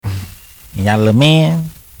And y'all little man.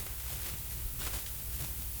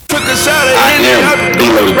 I am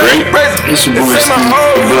D-Lo the Great. It's your boy Ski,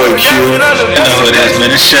 your boy Q. Y'all know who it is,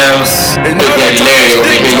 man. It's Shells. Big Daddy Larry over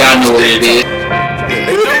here. Y'all know what it is.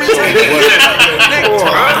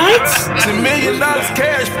 What? $1 million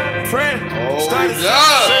cash, friend. Hold up.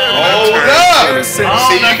 See,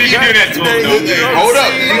 you can do that to him. Hold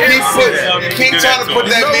up. You keep trying to put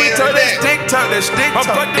that man on that. Stick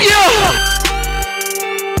talk. Yo!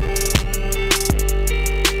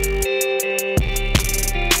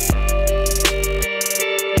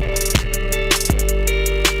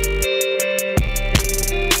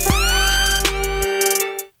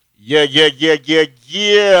 Yeah.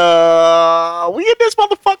 We in this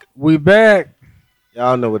motherfucker. We back.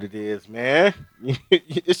 Y'all know what it is, man.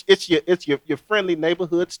 it's your friendly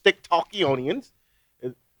neighborhood stick talky onions.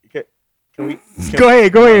 Can we? Go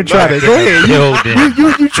ahead and try that. Go ahead.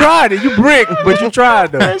 You tried it. You brick, but you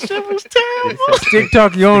tried though. That shit was terrible. Stick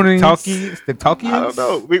talky onions. Stick talky. I don't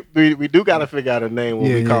know. We do got to figure out a name what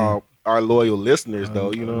we call our loyal listeners,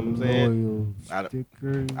 though. You know what I'm saying?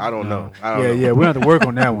 I don't know. Yeah. We have to work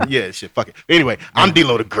on that one. Yeah, shit. Fuck it. Anyway, I'm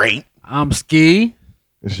D-Lo the Great. I'm Ski.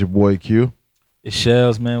 It's your boy Q. It's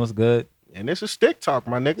Shells, man. What's good? And this is Stick Talk,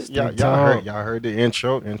 my niggas. Y'all heard the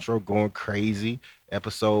intro. Intro going crazy.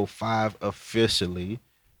 Episode 5 officially.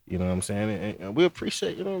 You know what I'm saying? And we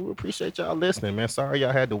appreciate y'all listening, man. Sorry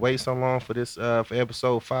y'all had to wait so long for this for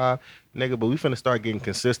episode 5, nigga. But we finna start getting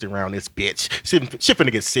consistent around this bitch. Shit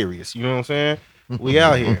finna get serious. You know what I'm saying? We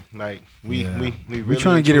out here, like we really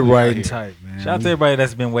trying to get it right and tight, man. Shout out to everybody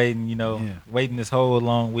that's been waiting. Waiting this whole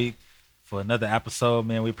long week for another episode,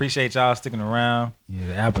 man. We appreciate y'all sticking around. Yeah,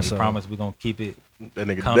 the episode. We promise we're gonna keep it. That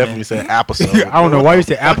nigga coming. definitely said episode. I don't know why you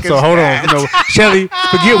said episode. Hold on, Shelly,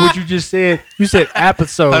 forget what you just said. You said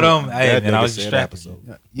episode. Hold on, hey, man, I was distracted.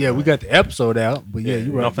 Yeah, we got the episode out, but yeah,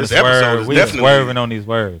 you're right. This episode is we definitely swerving on these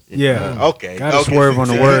words. Yeah, okay. Gotta swerve on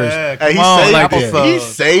the words. Hey, he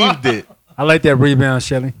saved it. I like that rebound,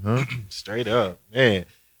 Shelly. Straight up, man.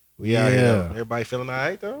 We out here. Everybody feeling all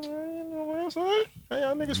right though. You know what I'm saying? How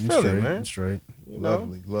y'all niggas feeling, man? Straight.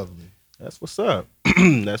 Lovely. That's what's up.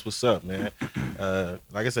 That's what's up, man.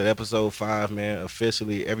 Like I said, episode 5, man.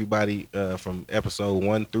 Officially, everybody from episode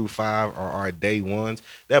 1 through 5 are our day ones.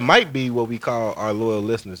 That might be what we call our loyal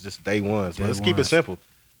listeners, just day ones. Let's keep it simple.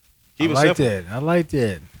 I like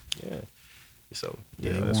that. Yeah. So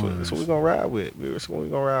that's what we're gonna ride with. That's what we're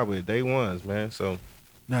gonna ride with. Day ones, man. So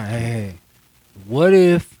hey. What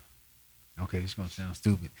if? Okay, this is gonna sound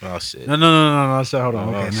stupid. Oh shit. No. So hold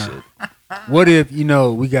on. Okay, shit. What if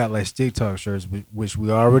we got like Stick Talk shirts, which we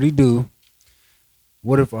already do?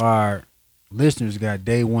 What if our listeners got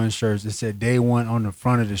day one shirts that said day one on the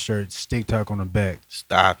front of the shirt, Stick Talk on the back?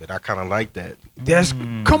 Stop it. I kind of like that.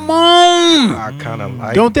 Come on. I kind of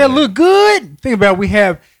like. Don't that look good? Think about it, we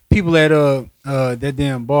have people at that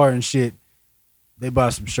damn bar and shit. They buy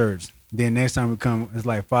some shirts. Then next time we come, it's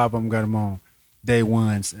like 5 of them got them on. Day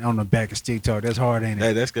ones on the back of Stick Talk. That's hard, ain't it?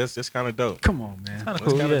 Hey, that's kind of dope. Come on, man. Kind of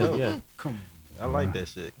cool. Yeah. Come on. I like that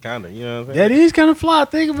shit. Kind of. You know what I'm saying? That is kind of fly.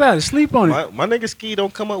 Think about it. Sleep on it. My nigga Ski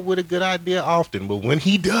don't come up with a good idea often, but when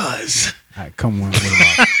he does, all right, come on.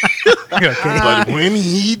 But when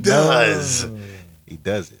he does, he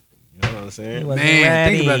does it. You know what I'm saying? Man,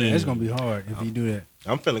 think about it. It's gonna be hard if you do that.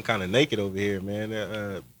 I'm feeling kind of naked over here,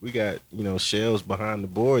 man. We got shells behind the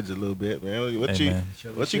boards a little bit, man. What you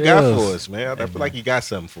got for us, man? I feel like you got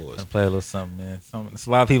something for us. I play a little something, man. It's a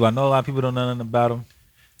lot of people. I know a lot of people don't know nothing about him.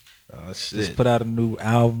 Oh shit! Just put out a new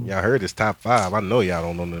album. Y'all heard his top 5. I know y'all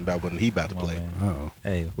don't know nothing about what he about to play.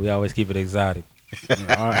 Hey, we always keep it exotic.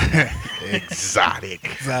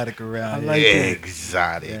 Exotic around. I like it.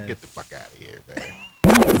 Exotic. Yes. Get the fuck out of here, man.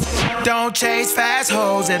 Don't chase fast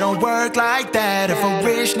hoes, it don't work like that. If a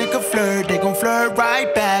rich nigga flirt, they gon' flirt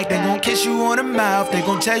right back. They gon' kiss you on the mouth, they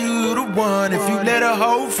gon' tell you the one. If you let a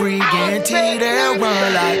hoe free, guarantee they'll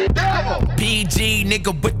run like PG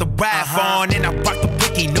nigga with the rap on. And I rock the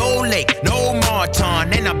picky, no lake, no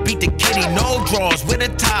marton. And I beat the kitty, no draws with a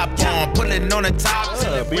top on. Pulling on the top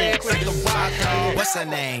till it red like a rock. What's her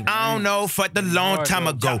name? I don't know, fucked a long time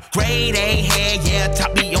ago. Grade A hair, yeah,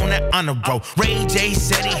 top me on that honor roll. Ray J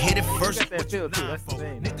said he hit it first.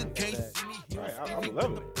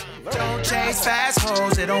 Don't chase fast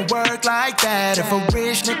hoes, it don't work like that. If a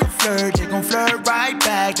rich nigga flirt, they gon' flirt right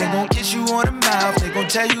back. They gon' kiss you on the mouth, they gon'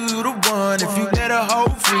 tell you the one. If you let a hoe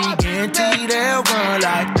free, guarantee they'll run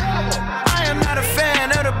like I am not a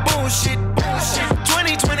fan of the bullshit.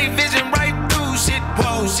 2020 vision right through shit.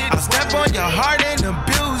 Whoa, shit. I'll step on your heart and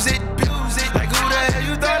abuse it. Like who the hell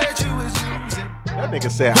you thought that you was using? That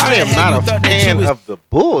nigga said, I am not a fan of the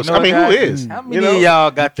bullshit. I mean, who is? How many of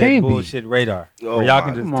y'all got that bullshit radar? Where y'all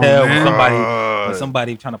can just tell when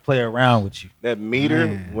somebody trying to play around with you. That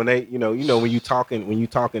meter, when they, when you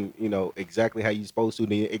talking, exactly how you supposed to,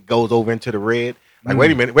 then it goes over into the red. Like,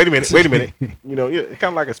 wait a minute. It's kind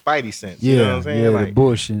of like a spidey sense. Yeah, you know what I'm saying? Yeah, like, the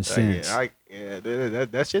bullshit sense.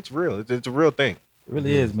 That shit's real. It's a real thing. It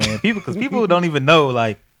really is, man. Because people don't even know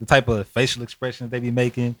like the type of facial expressions they be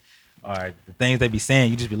making, or the things they be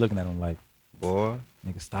saying. You just be looking at them like, boy,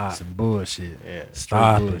 nigga, stop. Some bullshit. Yeah,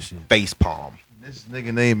 stop bullshit. Face palm. This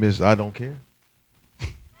nigga name is I don't care.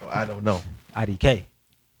 I don't know. IDK.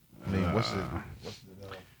 I mean, what's the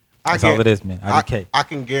That's all it is, man. IDK. I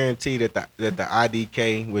can guarantee that the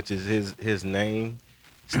IDK, which is his name,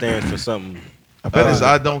 stands for something. I bet it's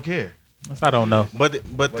I don't care. I don't know. But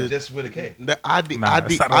just with a K. The I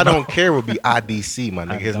don't care would be IDC, my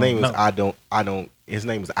nigga. His name is I don't. His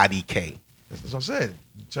name is IDK. That's what I said.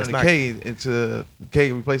 Turn the K into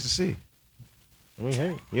K replace the C. I mean,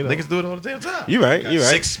 hey, niggas do it all the damn time. You right.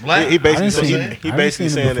 6 black. He basically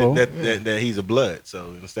saying before. that he's a blood.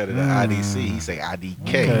 So instead of the IDC, he say IDK.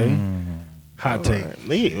 Okay. Hot take.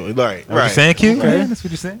 Right. What you saying, Q? Okay. That's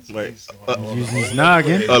what you saying. Right. Using his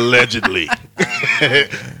noggin. Allegedly.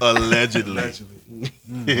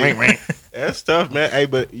 That's tough, man. Hey,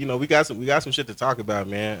 but we got some shit to talk about,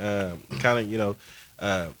 man.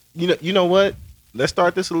 You know what? Let's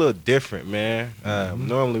start this a little different, man.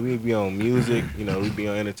 Normally we be on music, we be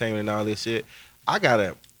on entertainment and all this shit. I got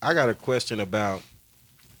a question about,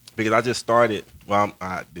 because I just started. Well,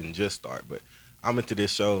 I didn't just start, but I'm into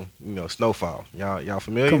this show, Snowfall. Y'all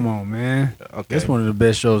familiar? Come on, man. Okay. That's one of the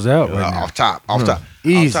best shows out right now. Off top.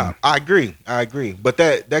 Easy. Off top. I agree. But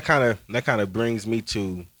that kind of brings me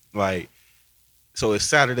to, like, so it's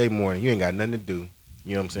Saturday morning. You ain't got nothing to do.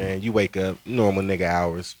 You know what I'm saying? You wake up, normal nigga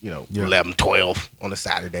hours, 11, 12 on a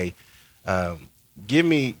Saturday. Give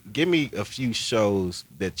me a few shows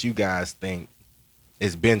that you guys think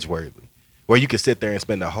is binge worthy, where you could sit there and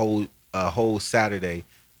spend a whole Saturday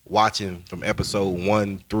watching from episode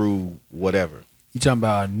 1 through whatever. You talking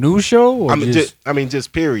about a new show? Or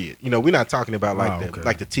just period. We're not talking about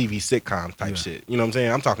like the TV sitcom type shit. You know what I'm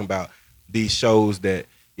saying? I'm talking about these shows that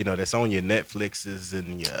that's on your Netflixes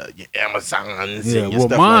and your Amazons. Yeah, and your well,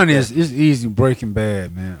 stuff mine like is easy. Breaking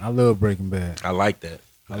Bad, man. I love Breaking Bad. I like that.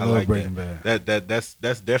 I love Breaking Bad.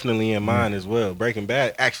 That's definitely in mine as well. Breaking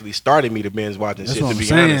Bad actually started me to binge watching That's shit. what To I'm be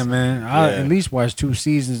saying, honest, man. I at least watch 2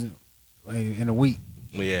 seasons in a week.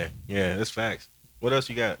 Yeah, that's facts. What else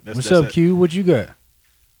you got? What's up, Q? What you got?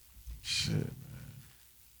 Shit, man.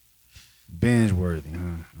 Binge worthy,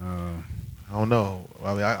 huh? I don't know.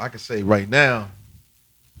 I mean, I can say right now,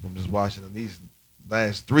 I'm just watching these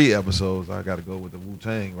last 3 episodes. I got to go with the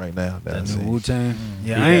Wu-Tang right now. That's the Wu-Tang.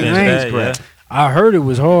 Yeah, Yeah. I heard it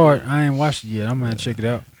was hard. I ain't watched it yet. I'm gonna check it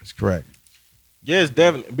out. That's correct. Yeah, it's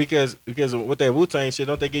definitely because with that Wu-Tang shit,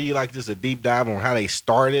 don't they give you like just a deep dive on how they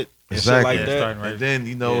started and shit like that? And then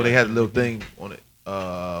they had a little thing on it.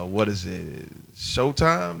 What is it?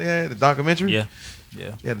 Showtime. They had the documentary. Yeah.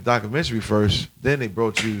 They had the documentary first. Then they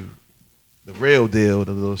brought you the real deal,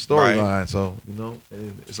 the little storyline. Right. So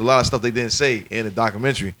it's a lot of stuff they didn't say in the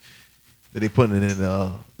documentary that they put in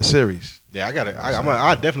the series. Yeah, I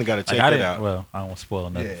definitely got to check that out. Well, I don't want to spoil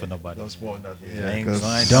nothing for nobody. Don't spoil nothing.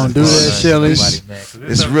 Don't do that, Shelly.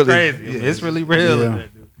 It's really crazy. Yeah. It's really real. Yeah.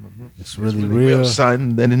 It's really real,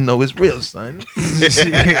 son. They didn't know it's real, son. Hell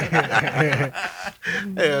yeah.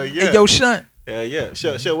 Hey, yo, son. Hell yeah.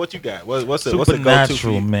 Sure, what you got? What's a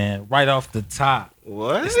Supernatural, man? Right off the top.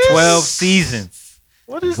 What? It's 12 seasons.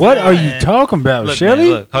 What are you talking about, Shelly?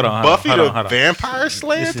 Look, hold on. Buffy the Vampire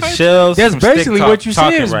Slayer? This is Shells. That's basically what you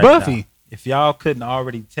said is Buffy. Now. If y'all couldn't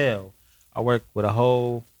already tell, I work with a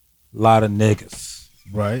whole lot of niggas.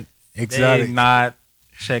 Right. Exotic. They not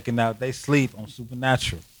checking out. They sleep on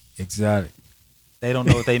Supernatural. Exotic. They don't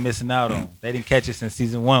know what they missing out on. They didn't catch us in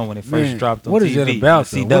season 1 when it first dropped on TV. What is that about?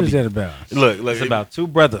 CW. What is that about? Look, it's about 2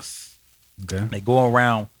 brothers. Okay. They go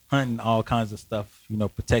around hunting all kinds of stuff,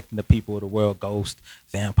 protecting the people of the world, ghosts,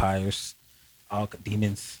 vampires, all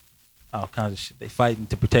demons, all kinds of shit. They fighting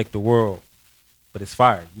to protect the world, but it's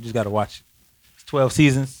fire. You just got to watch it. It's 12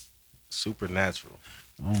 seasons. Supernatural.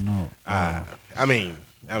 I don't know. I mean,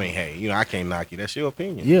 hey, I can't knock you. That's your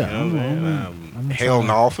opinion. Yeah. You know hell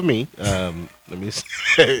no for me. Let me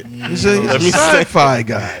say. He's a sci-fi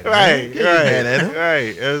guy. Right.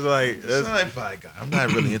 It was like sci-fi guy. I'm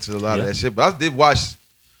not really into a lot of that shit, but I did watch.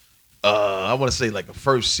 I want to say like the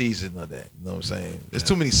first season of that. You know what I'm saying? There's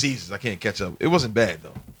too many seasons. I can't catch up. It wasn't bad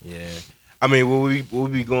though. Yeah. I mean, will we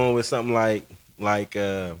be going with something like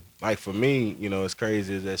for me, as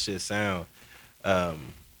crazy as that shit sound, I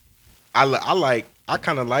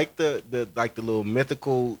kind of like the little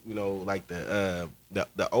mythical, you know, like the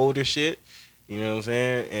older shit. You know what I'm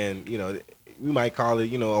saying? And you know, we might call it,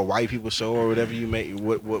 you know, a white people show or whatever you may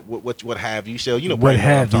what have you show. You know, What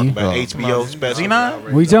have I'm you? talking about HBO special.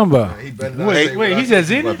 What you talking about? Wait, he said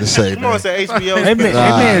Xena? To say, Come on, say HBO. That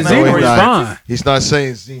man no, Xena he's was not. fine. He's not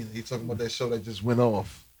saying Xena. He's talking about that show that just went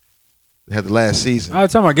off. They had the last season. I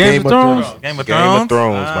was talking about Game of Thrones. Game of Game Thrones. of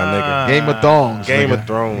Thrones, my nigga. Game of Thongs. Game nigga. of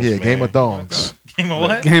Thrones. Yeah, man. Game of Thongs. Game of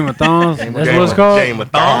what? Game of Thrones. That's what it's called. Game of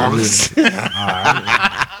Thrones.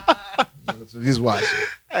 He's watching.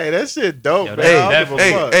 Hey, that shit dope, Yo, man. Hey, I don't give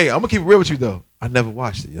a fuck. hey, I'm gonna keep it real with you though. I never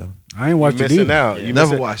watched it, yo. I ain't watched You it missing either. out. Yeah. You Never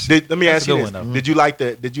missing- watched it. Let me That's ask a you good this: one, though. Did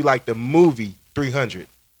you like the movie 300?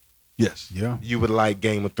 Yes. Yeah. You would like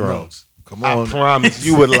Game of Thrones. Come on. I promise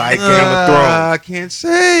you would like Game of I Thrones can't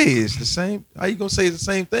say it's the same. How you gonna say it's the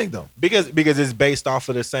same thing though? because it's based off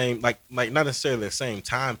of the same like not necessarily the same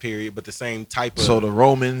time period, but the same type of. So the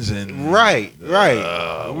Romans and right.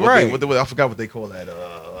 I forgot what they call that.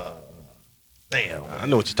 Damn. I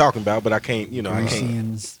know what you're talking about, but I can't. You know, I can't.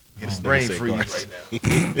 Grecians. It's Let me brain say freeze Christ.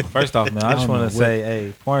 right now. First off, man, I just don't want know to say,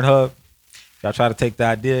 hey, Pornhub, y'all try to take the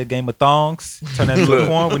idea of Game of Thongs, turn that into a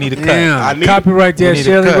porn. We need to cut. I Damn, need- copyright We that need to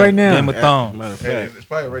Shelly cut right now. Game of Thongs. Matter of Hey, fact, it's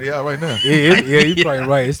probably already out right now. Yeah, you're probably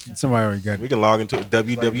right. Somebody already got we it. can log into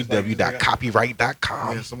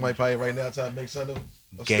www.copyright.com. Yeah, somebody probably right now trying to make something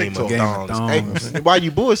of Game stick of talk. Game of Thongs. Thongs. Hey, why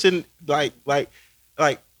you bullshitting?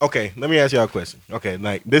 Like, okay, let me ask y'all a question. Okay,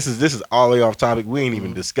 like this is all the way off topic. We ain't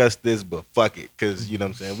even discussed this, but fuck it, because you know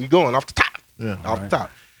what I'm saying. We going off the top. Yeah. Off the top.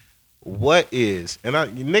 What is you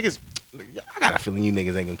niggas? I got a feeling you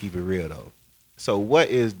niggas ain't gonna keep it real though. So, what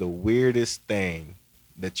is the weirdest thing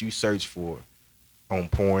that you search for on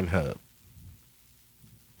Pornhub?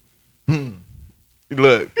 Look.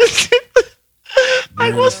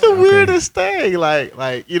 Like, what's the weirdest thing?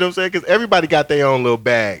 Like, you know what I'm saying? Because everybody got their own little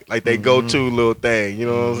bag, like they go-to little thing. You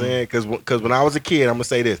know what I'm saying? Because when I was a kid, I'm gonna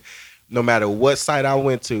say this: no matter what site I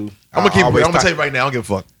went to, I'm gonna keep it. I'm always gonna tell you right now. I don't give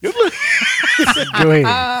a fuck. Go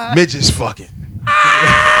ahead. Midgets fucking.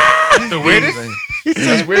 The weirdest?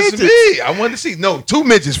 That's weird to me. I wanted to see. No, 2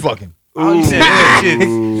 midgets fucking. Oh, you said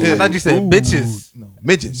bitches. I thought you said bitches. No,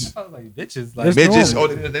 midgets. I was like, bitches. Like, That's Midgets.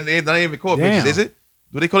 normal. Oh, they're not even called Damn. midgets, is it?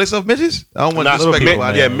 Do they call themselves midgets? I don't want to Not disrespect people, people.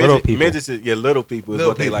 man. yeah, Little people. midgets is little people is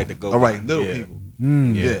Little what they people. like to go. All right, by. little Yeah. people.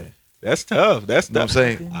 Mm. Yeah. That's tough. That's You know tough. what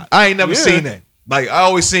I'm saying? I ain't never Yeah. seen that. Like, I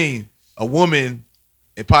always seen a woman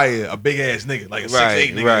and probably a big ass nigga, like a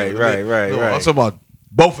 6'8" nigga. right. No, I'm talking about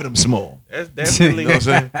both of them small. That's definitely You know what I'm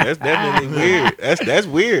saying? that's definitely weird. That's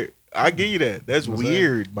weird. I give you that. That's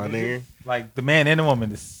weird, my nigga. like the man and the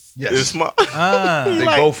woman is. Yes. It's small. They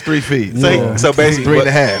like- both 3 feet. So basically,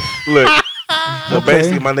 3.5. Look, so Okay.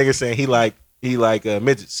 basically, my nigga saying he like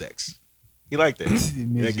midget sex. He like that.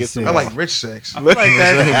 Midget That gets him sex. I like rich sex. I feel like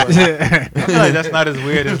that. I feel like that's not as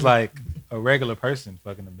weird as like a regular person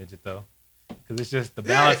fucking a midget though, because it's just the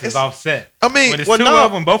balance is it's- offset. I mean, when it's well, two no.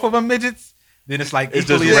 of them, both of them midgets, then it's like It's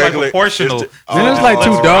just equally regular- like proportional. it's just- Man, it's like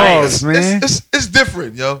two Oh, dogs, man. it's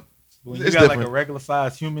different, yo. When you it's got like different. a regular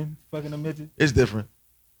sized human fucking a midget. It's different.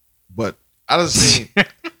 But I done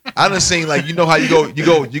seen like, you know how you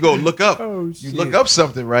go look up. Oh, You shit. look up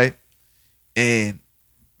something, right? And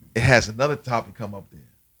it has another topic come up there.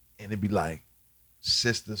 And it be like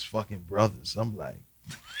sisters fucking brothers. I'm like,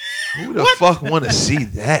 who the fuck want to see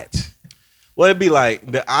that? Well, it'd be like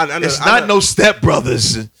I know, It's not no step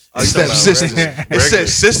brothers and Oh, you step talking about sisters. regular- It regular.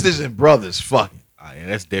 says sisters and brothers fucking. Oh, yeah,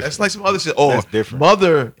 that's different. That's like some other shit. Or That's different.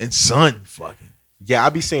 mother and son fucking. Yeah, I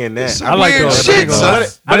be saying that. It's I like weird those. shit, But son.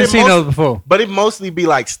 I didn't see those before. But it mostly be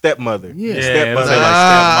like stepmother. Yeah. Yeah, Stepmother. it was like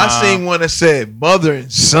I stepmom. seen one that said mother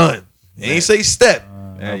and son. It ain't say step.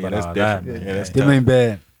 Yeah, But that's all different. that, Yeah, that's Them tough. ain't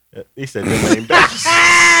bad. He said them ain't bad.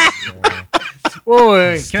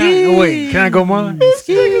 Wait, can I go mine?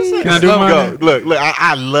 Can I do Go. mine? Look.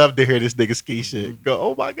 I love to hear this nigga ski shit. Go.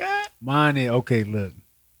 Oh my god. Mine is okay. Look,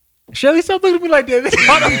 Shelly, stop looking at me like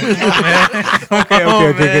that.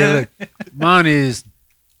 okay. Look, mine is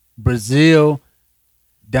Brazil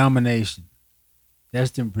domination.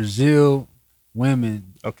 That's the Brazil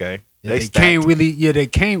women. Okay. They can't really. Yeah, they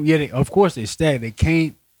can't. Yeah, of course they stack. They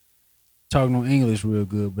can't talk no English real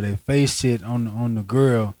good, but they face sit on the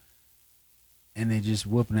girl. And they just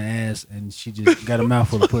whooping her ass, and she just got a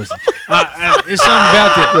mouthful of pussy. It's something about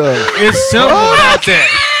that. It's something about that.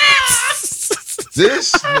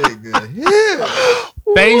 This nigga here.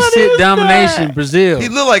 Face sit domination, Brazil. He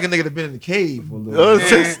look like a nigga that been in the cave for a little Oh, bit.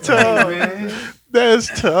 that's tough.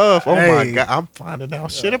 That's tough. Oh my Hey. god. I'm finding out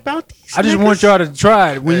shit about these. I just niggas. want y'all to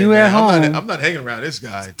try it when Hey, you man, at home. I'm not hanging around this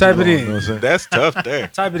guy. Type it You in. know what I'm saying? That's tough there.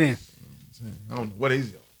 Type it in. I don't know what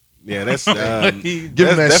he's. Yeah, that's Give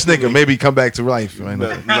him that snicker. Maybe come back to life. Right?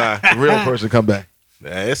 Nah. The real person come back.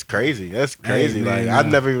 That's crazy. That's crazy. Hey, man, like I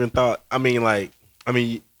never even thought. I mean,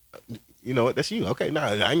 you know what? That's you. Okay, nah,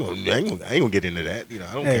 I ain't gonna get into that. You know,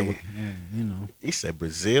 I don't care. What, you know, he said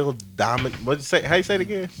Brazil dominate. What'd you say? How you say it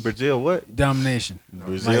again? Brazil what? domination.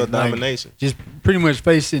 Brazil domination. Just pretty much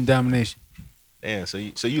facing domination. Damn. So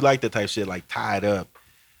you like that type shit, like tied up.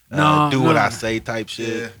 No, what no. I say type shit.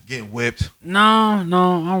 Yeah, getting whipped. No, I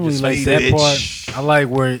don't really Just like feed that it. part. I like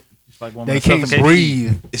where Like they can't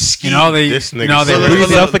breathe. It's ski. You know they, This you know nigga they said- breathe.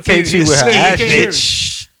 Suffocate you with her ass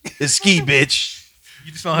bitch. It's ski, bitch.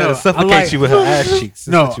 You just want her to I suffocate like- you with her ass cheeks. That's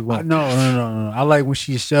No, what you want. no. I like when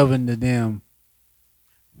she's shoving the damn.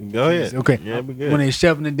 Go ahead. Okay, Yeah, we good. when they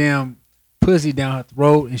shoving the damn pussy down her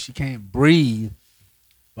throat and she can't breathe,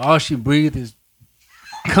 but all she breathes is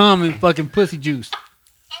cum and fucking pussy juice.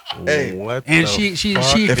 Hey, what? And the she fuck?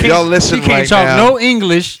 can't, If y'all listen she can't right talk now- no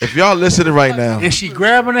English, If y'all listening right now, and she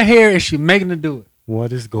grabbing her hair and she making her do it.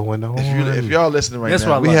 What is going on? if y'all listening right That's now,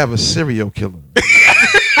 what I we like. have a serial killer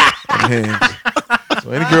on hands.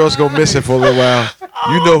 So any girls go missing for a little while,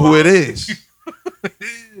 you know who it is.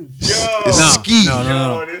 It's No, ski.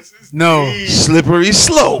 No, Slippery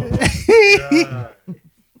slope.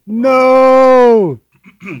 no.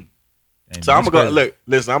 So I'm gonna go. Look,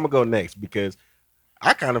 listen. I'm gonna go next because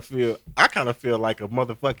I kind of feel like a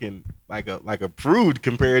motherfucking like a prude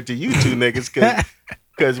compared to you two niggas.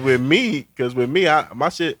 Cause with me, my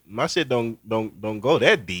shit don't go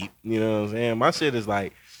that deep. You know what I'm saying? My shit is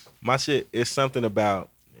like, my shit is something about.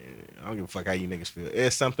 I don't give a fuck how you niggas feel.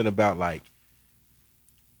 It's something about like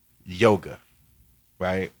yoga,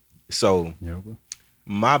 right? So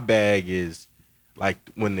my bag is like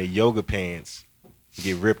when the yoga pants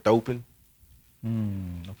get ripped open. You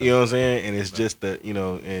know what I'm saying? And it's just the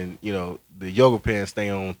the yoga pants stay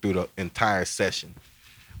on through the entire session,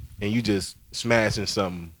 and you just smashing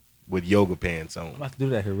something with yoga pants on. I'm about to do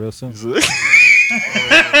that here real soon.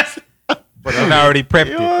 But I already prepped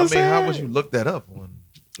it. I mean, how would you look that up on?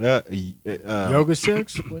 Yoga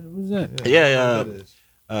sex? What was that?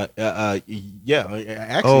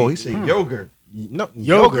 Actually, Oh, he said yogurt. No,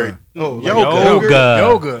 Yoga. Oh, like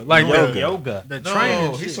Yoga. Like Yoga. the No,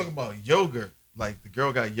 training. he's talking about yogurt. Like the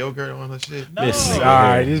girl got yogurt on her shit. This All nigga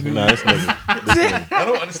right, here. this No, this nigga. I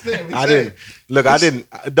don't understand. I didn't look. I didn't.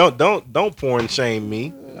 Don't porn shame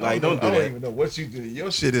me. Like don't do I don't that. even know what you do. Your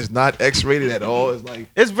shit is not X-rated at all. It's like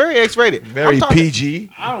It's very X-rated. very I'm talking- PG.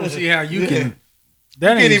 I don't see how you can. You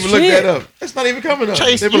That can't ain't even look shit. that up. It's not even coming up.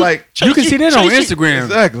 Chase, They be you- like, You can see that on Chase, Instagram.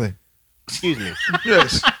 exactly. Excuse me.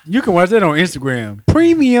 Yes. You can watch that on Instagram.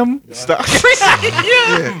 Premium. Stop.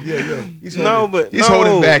 Yeah. He's He's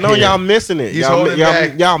holding back. No, here. y'all missing it. He's y'all, holding y'all,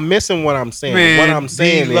 back. y'all missing what I'm saying. Man, what I'm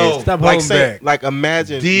saying D-Lo. is Stop like holding say, back. like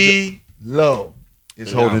imagine D-Lo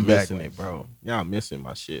is y'all holding back. missing it, bro. Y'all missing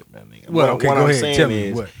my shit, man. Nigga. Well, okay, what go I'm ahead. saying Tell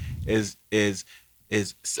me what. is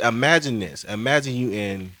imagine this.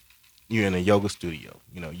 Imagine you're in a yoga studio.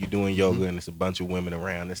 You know, you're doing yoga and it's a bunch of women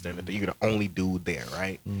around. This, that, and that. You're the only dude there,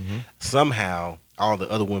 right? Somehow, all the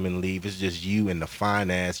other women leave. It's just you and the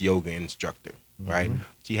fine ass yoga instructor, right?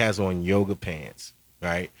 She has on yoga pants,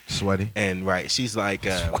 right? Sweaty. And she's like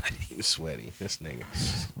sweaty. This nigga.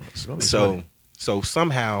 Sweaty. So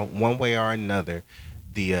somehow, one way or another,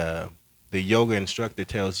 the yoga instructor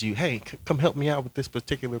tells you, "Hey, come help me out with this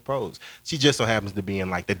particular pose." She just so happens to be in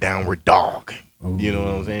like the downward dog. You know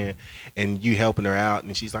what I'm saying? And you helping her out,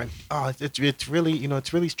 and she's like, "Oh, it's really,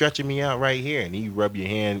 it's really stretching me out right here." And you rub your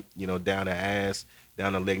hand, down the ass,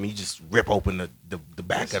 down the leg, and you just rip open the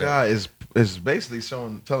back This of the. guy is basically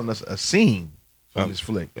telling us a scene from this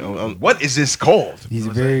flick. um, What is this called? He's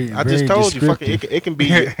very. I very just told you, fucking, descriptive.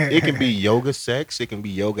 it can be yoga sex, it can be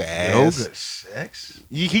yoga ass. Yoga sex?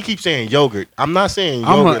 He keeps saying yogurt. I'm not saying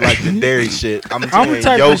I'm yogurt a- like the dairy shit. I'm I'm saying gonna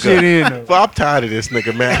type yoga. this shit in. Though. Well, I'm tired of this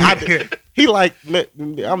nigga, man. He like, man,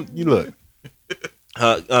 you look.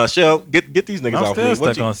 Shell, get these niggas I'm off still me. What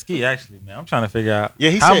stuck you- on ski, actually, man. I'm trying to figure out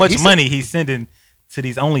Yeah, he how said- much he said- money he's sending to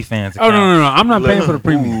these OnlyFans accounts. Oh no! I'm not paying for the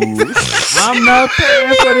premium. I'm not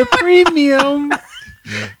paying for the premium.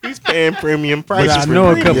 He's paying premium But prices. I for know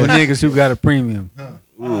a premium. couple niggas who got a premium.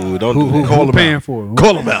 Ooh, don't Who do that. who paying for it?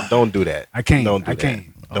 Call him out. Don't do that. I can't. Don't do I that.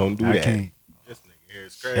 can't. Don't do I that. can't. This nigga here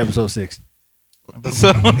is crazy. Episode 6.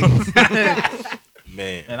 So,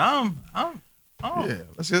 Man. and I'm Yeah.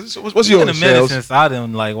 Let's see. What's it's been a yours, minute Shells? since I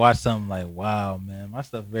didn't like watch something like, wow, man, my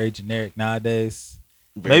stuff very generic nowadays.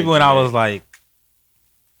 Very Maybe when I generic. was like,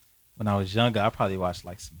 when I was younger, I probably watched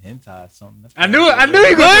like some hentai or something. That's I knew it. I knew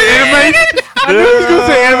you gonna say anime. I knew you was gonna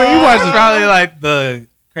say anime. You That's watch probably like the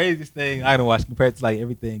craziest thing I done watched compared to like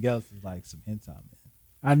everything else is like some hentai, man.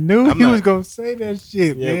 I knew I'm he not- was gonna say that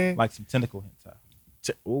shit, Yeah, man. Like some tentacle hentai.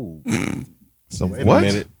 Ooh. Some Wait a what?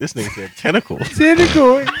 minute. This nigga said tentacle.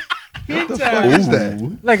 Tentacle. What the fuck is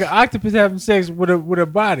that? Like an octopus having sex with a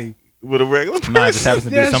body. With a regular person. No, it just happens to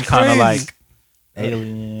be That's some kind of crazy. like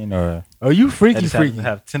alien or Oh, you that freaky, just happens freaky. to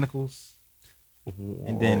have tentacles.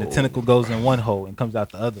 And then the tentacle goes in one hole and comes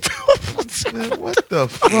out the other. Man, what the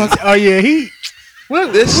fuck? Oh yeah, he.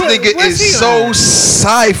 This nigga what's he is so on?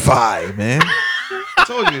 sci-fi, man. I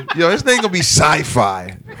told you, yo, this nigga gonna be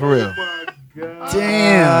sci-fi for real.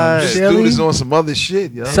 Damn, This Shelly. dude is on some other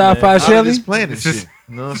shit, yo. Sci-fi Out of Shelly? this planet shit.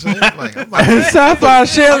 You know what I'm saying? Like, I'm like, Sci-fi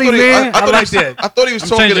Shelly, man. I thought like he was, that. I thought he was I'm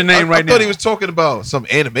talking. changing the name I right thought now. he was talking about some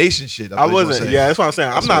animation shit. I thought he was wasn't. saying. Yeah, that's what I'm saying.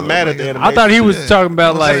 I'm That's not what- mad at the Yeah. animation. I thought he was Yeah. talking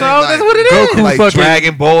about like that's what it is. Goku like fucking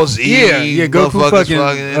Dragon Ball Z. yeah, Goku motherfuckers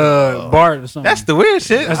fucking Bart or something. That's the weird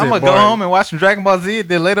shit. That's I'm it, gonna go Bart. home and watch some Dragon Ball Z.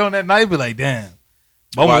 Then later on that night, be like, damn,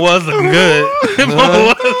 Momo Watch. was looking good. Momo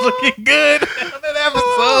was looking good on that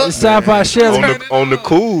episode. Sci-fi Shelly. on the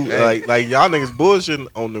cool, like y'all niggas bullshitting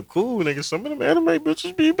on the cool, niggas. Some of them anime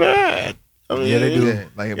bitches be bad. I mean, Yeah, they do. Yeah,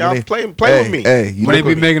 like Y'all when they- play hey, with me. Hey, you When they look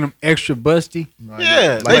be on- making them extra busty.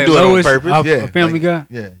 Yeah, like they do it on Lois purpose. off Yeah, a Family Guy.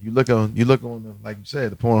 Yeah, you look on the like you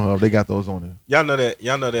said, the Pornhub. They got those on there. Y'all know that.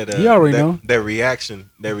 Y'all know that. You already that, know. That reaction.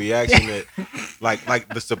 That reaction. That like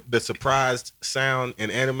the surprised sound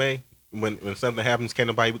in anime when something happens. Can't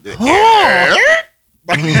nobody.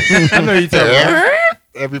 I know you talking about.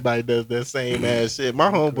 Everybody does that same ass shit.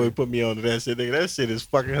 My homeboy put me on to that shit. Nigga, that shit is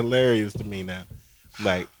fucking hilarious to me now.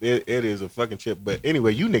 Like it is a fucking trip. But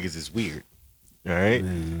anyway, you niggas is weird. All right,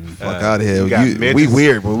 Fuck out of here. you got We midgets.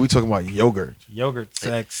 weird, but we talking about yogurt. Yogurt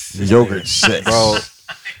sex. Yogurt sex. Bro.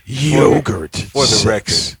 Yogurt. For the sex.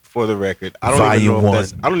 record, for the record, I don't Volume even know if one.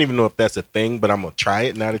 that's. I don't even know if that's a thing, but I'm gonna try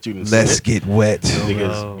it now that you done said Let's it. get wet.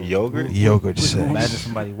 Niggas, yogurt. Yogurt sex. Imagine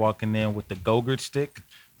somebody walking in with the Gogurt stick.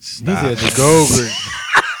 He said the Gogurt.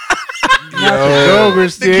 Not the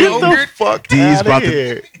Gogurt stick. Get the fuck D's out about of to-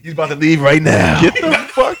 here. He's about to leave right now. Get the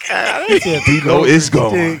fuck out of here. D-Lo is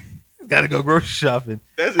gone. Gotta go grocery shopping.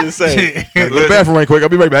 That's insane. Go to the bathroom right quick. I'll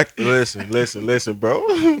be right back. Listen, bro.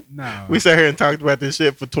 No. We sat here and talked about this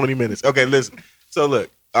shit for 20 minutes. Okay, listen. So look.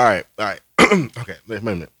 All right. Okay, wait a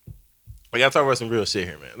minute. We gotta talk about some real shit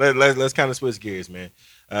here, man. Let's kind of switch gears, man.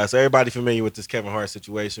 So everybody familiar with this Kevin Hart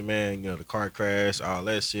situation, man? You know, the car crash, all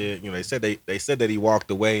that shit. You know, they said that he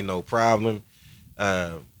walked away, no problem.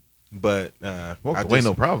 But Walked away,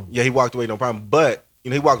 no problem. Yeah, he walked away, no problem. But you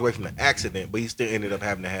know, he walked away from the accident, but he still ended up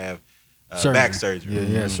having to have back surgery.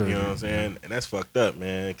 Yeah, surgery. You know what I'm saying? And that's fucked up,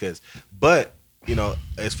 man. But you know,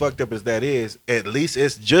 as fucked up as that is, at least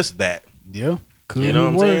it's just that. Yeah. Could You know what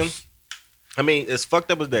I'm be saying? worse. I mean, as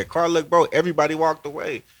fucked up as that car look, bro, everybody walked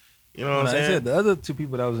away. You know what I'm Like I saying? said, the other two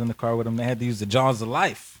people that was in the car with him, they had to use the jaws of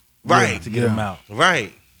life, Right. to get him out.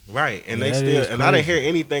 Right. And Yeah, they that still, is and I didn't crazy. hear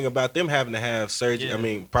anything about them having to have surgery. Yeah. I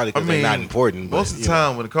mean, probably because I they're not mean, important. But, Most of the you know.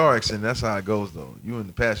 time with a car accident, that's how it goes though. You in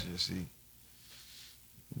the passenger seat.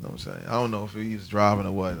 You know what I'm saying? I don't know if he was driving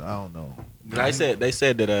or what. I don't know. They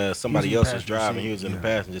said that somebody He was else in was the driving. passenger He was in the seat.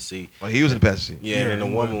 passenger seat. Well, he was in the passenger seat. Yeah, and then the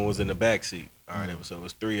he woman was in the back seat. All right, so it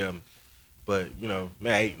was three of them. But you know,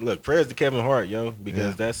 man, hey, look, prayers to Kevin Hart, yo,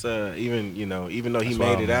 because that's even though he That's made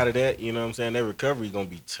wild, it out of that, you know what I'm saying, that recovery gonna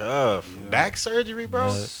be tough. Back surgery,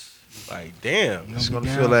 bro. Like, damn. It's gonna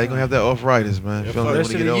feel like you're gonna have that arthritis, man. Yeah, Feel fuck like Rest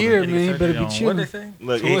when of you the get year, older. man. He better be What chilling. they say?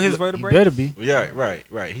 Look, Two of his He vertebrae. better be. Yeah,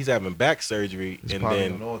 right. He's having back surgery, He's and probably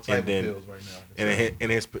then on all type of pills right now.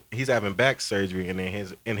 and he's having back surgery, and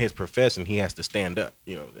in his profession, he has to stand up.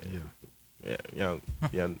 You know.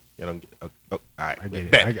 All right. I get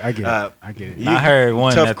it. Bet. I get it. I get it. I heard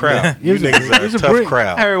one Tough that- crowd. You It was a- niggas it are was a a tough brick. I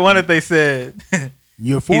crowd. heard one that they said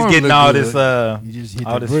Your he's form getting look all good. this You just hit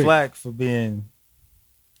all the this brick. flack for being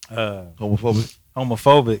Homophobic.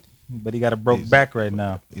 homophobic, but he got a broke back right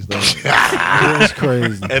now. He's done. That's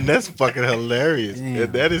crazy. And that's fucking hilarious. Damn.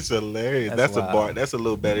 And that is hilarious. That's That's a wild. bar. That's a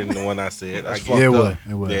little better than the one I said. I That's get Yeah, it it. was.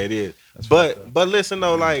 It was. Yeah, it is. But listen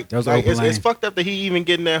though, like, That was like open it's lane. fucked up that he even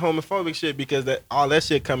getting that homophobic shit because that all that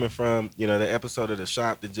shit coming from the episode of The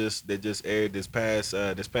Shop that just aired this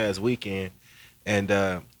past weekend,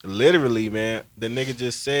 and literally, man, the nigga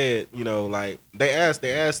just said, like they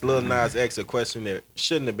asked Lil Nas X a question that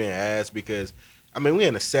shouldn't have been asked because. I mean, we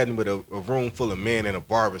in a setting with a room full of men in a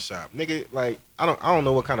barbershop. Nigga, like, I don't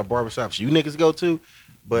know what kind of barbershops you niggas go to,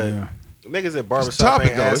 but Yeah. niggas at It's barbershops a topic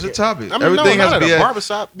ain't though. It's a asking- topic. I mean, Everything no, has not to at be a at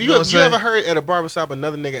barbershop. you know what I'm You ever saying? heard at a barbershop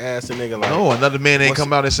another nigga ask a nigga like, No, another man ain't What's-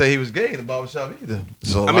 come out and say he was gay in the barbershop either.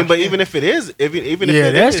 So I mean, but even if it is, even if Yeah,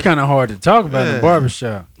 it that's is, kind of hard to talk about in Yeah. the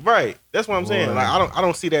barbershop. Right. That's what I'm saying. Like I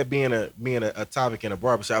don't see that being a topic in a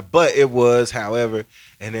barbershop. But it was, however,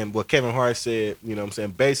 and then what Kevin Hart said, you know what I'm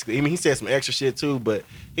saying? Basically, I mean he said some extra shit too, but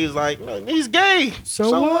he was like, he's gay.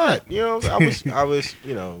 So what? You know, I was,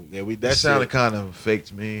 you know, yeah, that sounded kind of fake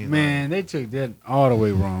to me. Man, they took that all the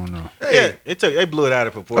way wrong though. Yeah, they blew it out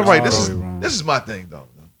of proportion. All right, this is my thing though.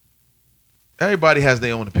 Everybody has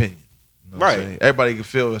their own opinion. You know right. Everybody can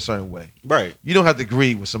feel a certain way. Right. You don't have to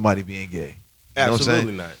agree with somebody being gay. You know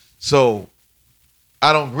Absolutely not. So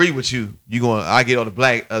I don't agree with you. I get all the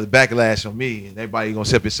backlash on me, and everybody gonna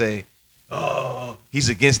sit up and say, "Oh, he's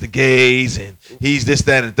against the gays, and he's this,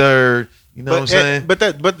 that, and third." You know what I'm saying? But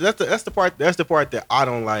that's the part that I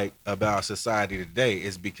don't like about society today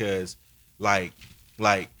is because like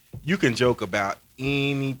you can joke about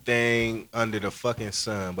anything under the fucking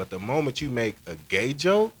sun, but the moment you make a gay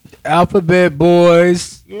joke, Alphabet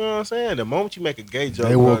Boys, you know what I'm saying? The moment you make a gay joke,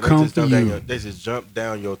 they will come for you. They just jump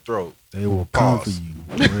down your throat. They will come for you.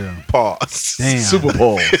 Real. Pause. Damn. Super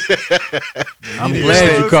Bowl. I'm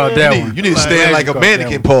glad you caught that one. You need to stand like a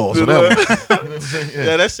mannequin. Pause.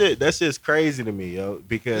 Yeah, that's it. That's just crazy to me, yo.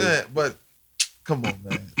 Because but come on,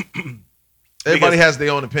 man. Everybody has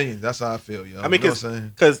their own opinions. That's how I feel, yo. I mean,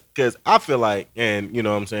 because I feel like, and you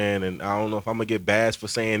know what I'm saying, and I don't know if I'm gonna get bashed for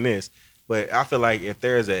saying this, but I feel like if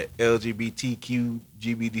there's a LGBTQ,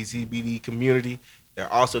 GBDCBD community, there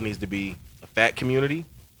also needs to be a fat community,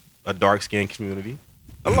 a dark skinned community,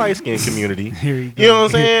 a light skinned community. You know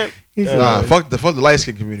what I'm saying? Fuck the light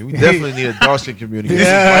skin community. We definitely need a dark skin community.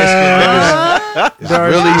 Light skin is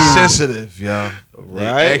really sensitive, yo.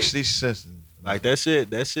 Right? Actually sensitive. Like that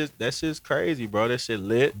shit's crazy, bro. That shit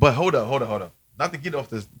lit. But hold up. Not to get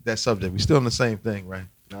off that subject. We still on the same thing, right?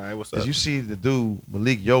 All right, what's up? Because you see the dude,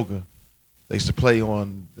 Malik Yoga, they used to play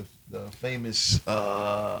on the famous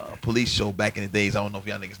police show back in the days. I don't know if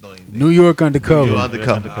y'all niggas know anything. New York Undercover. New York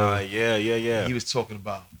Undercover. Yeah. He was talking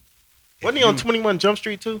about. Wasn't he on 21 Jump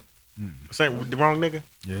Street too? Saying the wrong nigga?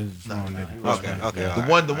 Yeah, it's the wrong nigga. Okay.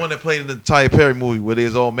 The one that played in the Tyler Perry movie where they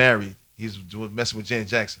was all married. He's messing with Janet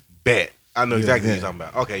Jackson. Bet. I know exactly what you're talking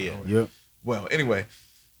about. Okay, yeah. Yep. Well, anyway,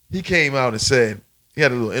 he came out and said he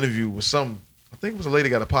had a little interview with I think it was a lady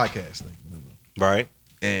got a podcast thing. Right.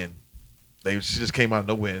 And she just came out of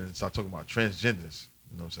nowhere and started talking about transgenders.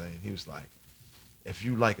 You know what I'm saying? He was like, if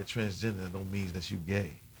you like a transgender, it don't mean that you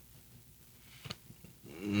gay.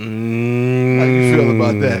 How do you feel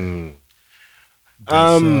about that?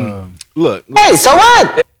 Look. Hey, so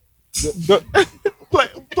what? Play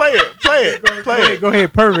it. Go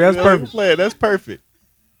ahead, perfect. That's perfect. Play it. That's perfect.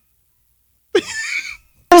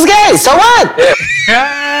 It's gay, so what?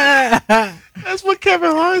 That's what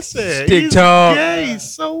Kevin Hart said. Stick He's talk. gay,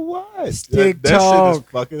 so what? Stick that talk. shit is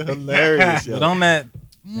fucking hilarious. Yo. But on that,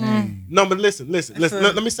 No, but listen.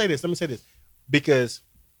 Let me say this. Because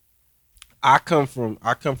I come from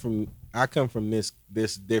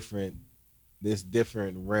this different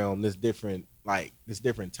realm, this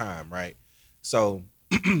different time, right? So,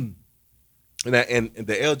 and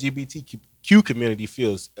the LGBTQ community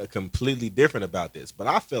feels completely different about this. But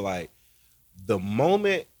I feel like the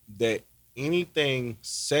moment that anything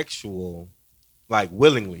sexual, like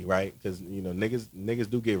willingly, right? Because you know niggas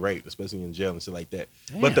do get raped, especially in jail and shit like that.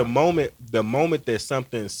 Damn. But the moment that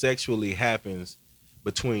something sexually happens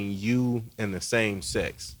between you and the same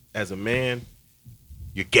sex, as a man,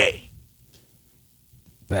 you're gay.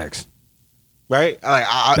 Facts. Right?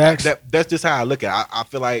 That's just how I look at it. I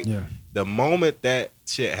feel like the moment that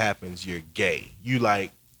shit happens, you're gay. You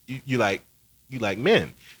like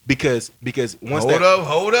men. Because once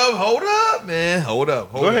Hold up, man. Hold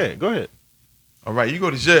up. Go ahead. All right, you go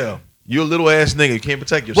to jail. You're a little ass nigga. You can't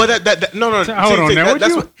protect yourself. Well, no. Hold on now.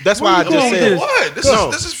 That's why I just said. What?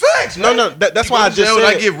 This is facts. No. That's why I just said.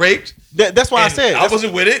 I get raped. That's why I said. I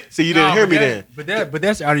wasn't with it. See, you didn't hear me then. But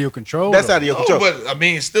that's out of your control. That's out of your control. But I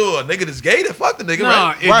mean, still a nigga that's gay. Then fuck the nigga,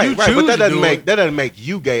 right? But that doesn't make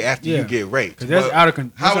you gay after you get raped. Because that's out of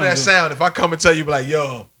control. How would that sound if I come and tell you, like,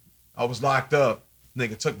 yo, I was locked up.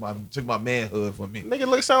 Nigga took my manhood from me.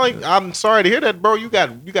 Nigga sound like, I'm sorry to hear that, bro. You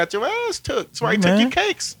got your ass took. Somebody took your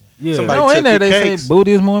cakes. Yeah. Somebody no, took in there your they cakes. say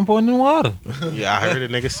booty is more important than water. Yeah, I heard a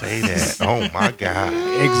nigga say that. Oh my god.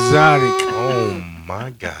 Exotic. Oh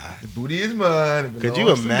my god. The booty is mine. Could you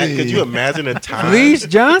imagine a time? Reese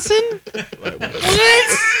Johnson?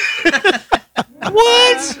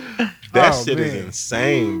 What? That shit is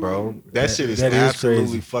insane, bro. That shit is absolutely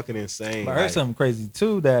crazy. Fucking insane. But I heard something crazy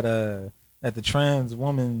too, that the trans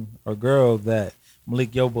woman or girl that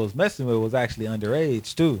Malik Yoba was messing with was actually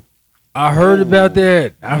underage too. I heard about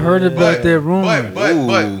that. I heard about that rumor.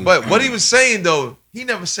 But what he was saying though, he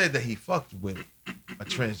never said that he fucked with a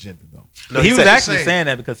transgender though. But he was actually saying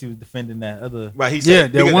that because he was defending that other. Right. He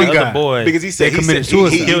said that one guy boy because he said he committed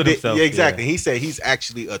suicide. He killed himself. Yeah, exactly. He said he's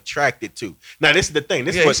actually attracted to. Now this is the thing.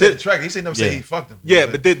 This is he what said attracted. He said never say he fucked him. Yeah,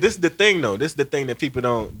 but this is the thing though. This is the thing that people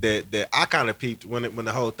don't that I kind of peeped when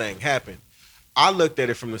the whole thing happened. I looked at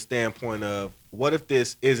it from the standpoint of what if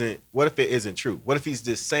it isn't true? What if he's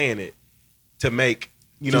just saying it to make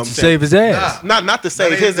to save his ass? Not to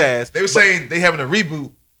save his ass. They were saying they having a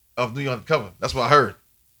reboot of New York Undercover. That's what I heard.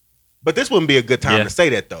 But this wouldn't be a good time to say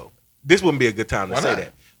that though. This wouldn't be a good time to say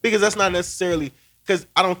that because that's not necessarily because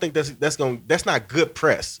I don't think that's not good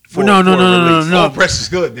press. No. All press is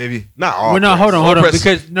good, baby. Not all. Well, no, hold on,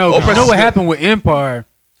 because you know what happened with Empire.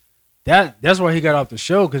 That's why he got off the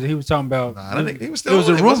show because he was talking about. I think he was still. It was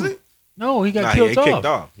a rumor. Wasn't he? No, he got kicked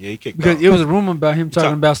off. Yeah, he kicked because off. it was a rumor about him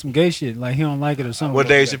talking about some gay shit, like he don't like it or something. What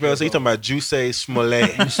Dave Chappelle said? He talking about Juicy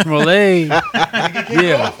Smollett. Smollett.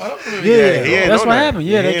 Yeah. That's what happened.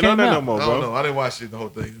 Yeah, that came out. No more, bro. I don't know. I didn't watch the whole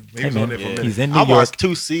thing. He was on there for a minute. He's in New York. I watched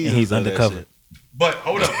 2 seasons. And he's undercover. But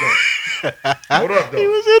hold up, though. Hold up, though. He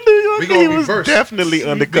was in New York. We gonna he was reverse. Definitely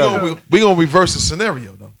undercover. We gonna reverse the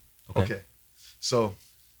scenario, though. Okay. So,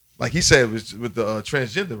 like he said, with the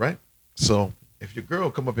transgender, right? So, if your girl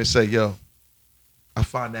come up and say, "Yo, I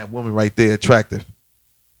find that woman right there attractive,"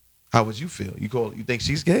 how would you feel? You think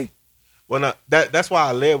she's gay? Well, no, that's why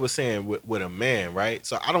Alea was saying with a man, right?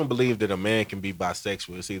 So I don't believe that a man can be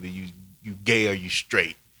bisexual. It's either you gay or you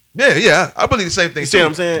straight. Yeah, I believe the same thing. You see what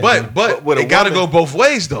I'm saying? But it got to go both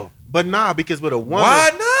ways, though. But nah, because with a woman,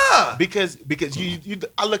 why not? Because you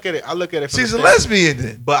I look at it. From she's a lesbian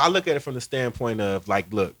then. But I look at it from the standpoint of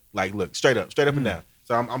look, straight up and down.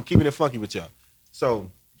 So I'm keeping it funky with y'all. So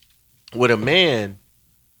with a man.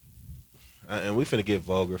 And we finna get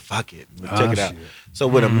vulgar. Fuck it. Check it out. Shit. So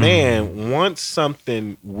with a man, once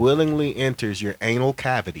something willingly enters your anal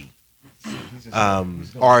cavity,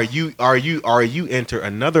 or you enter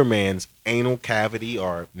another man's anal cavity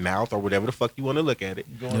or mouth or whatever the fuck you want to look at it,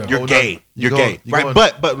 you're gay. You're gay, right?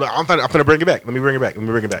 But I'm gonna bring it back. Let me bring it back. Don't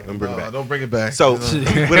bring it back. So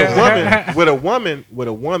with a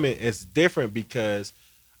woman, it's different because.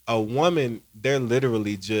 A woman, they're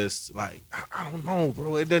literally just like I don't know,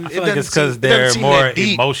 bro. It doesn't. I feel like it's because they're more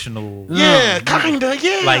emotional. Yeah, kinda.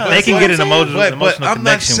 Yeah, like they can get an emotional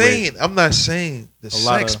connection. I'm not saying the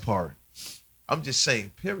sex part. I'm just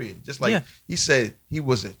saying, period. Just like he said, he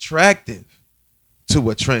was attractive to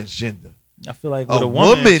a transgender. I feel like with a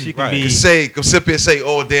woman she can go sit here and say,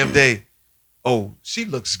 "Oh, damn day, oh, she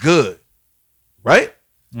looks good," right?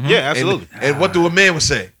 Mm-hmm. Yeah, absolutely. And what do a man would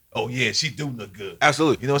say? Oh yeah, she do look good.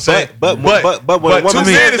 Absolutely. You know what I'm saying? But two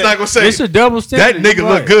men is not gonna say it's a double standard. That nigga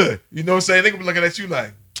look good. You know what I'm saying? They gonna be looking at you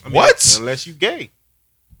like, what? Unless you gay.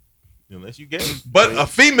 But a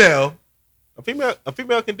female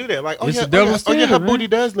can do that. Like, it's a double standard, her booty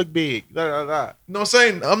does look big. You know what I'm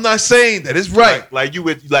saying? I'm not saying that it's right. Like you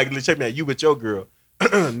with check me out. You with your girl,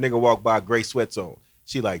 nigga walk by, gray sweats on.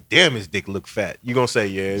 She like, damn, his dick look fat. You gonna say,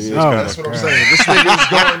 yeah. That's what I'm saying. This nigga is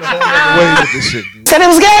going the whole other way with this shit, dude. Said it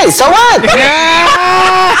was gay, so what? This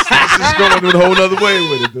is going the whole other way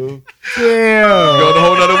with it, dude. Yeah. Going the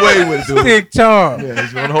whole other way with it, dude. Big talk. Yeah,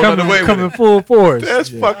 he's going the whole other way with it. Coming full force. That's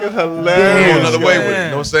fucking hilarious. Going another way with it. You know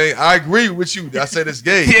what I'm saying? I agree with you. I said it's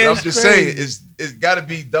gay. Yeah, I'm just saying it's got to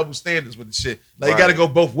be double standards with the shit. Like, it got to go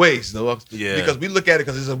both ways, though. Yeah. Because we look at it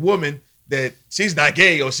because there's a woman that she's not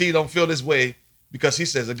gay or she don't feel this way. Because he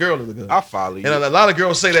says a girl looks good. I follow you. And a lot of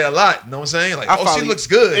girls say that a lot. You know what I'm saying? Like, she looks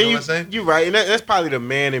good. You know what I'm saying? You're right. And that's probably the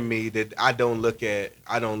man in me that I don't look at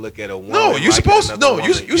a woman. No, you're supposed to. No,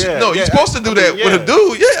 you're supposed to do that with a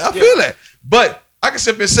dude. Yeah, I feel that. But I can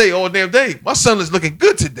sit there and say, oh, damn day, my son is looking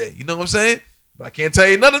good today. You know what I'm saying? But I can't tell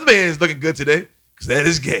you none of the man is looking good today because that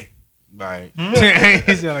is gay. Right. He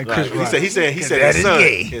said like Chris Rock. He said his son.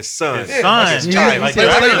 His son. His child. Like, you know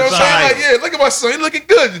what I'm saying? Like, yeah, look at my son. He's looking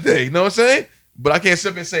good today. You know what I'm saying? But I can't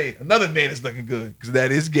sit up and say another man is looking good because that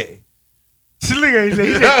is gay. He said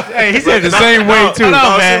the same way too.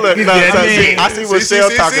 I see what Shell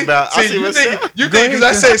talking about. I see what you think because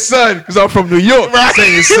I say son because I'm from New York. I'm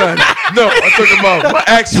saying son. No, I'm talking about my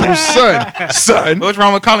actual son. What's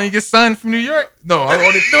wrong with calling your son from New York? No, I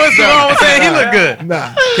only. What's wrong with saying he look good?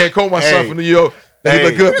 Nah, can't call my son from New York. He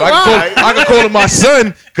look good. I can call him my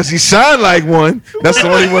son because he shine like one. That's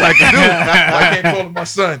the only one I can do. I can't call him my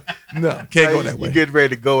son. No, can't go that way. You getting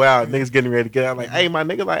ready to go out. Niggas getting ready to get out. Like, hey, my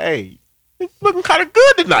nigga, like, hey, you looking kind of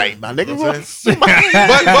good tonight, my nigga.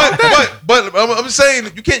 But I'm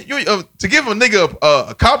saying you can't. To give a nigga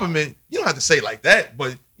a compliment, you don't have to say it like that.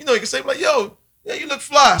 But you know, you can say like, yo, yeah, you look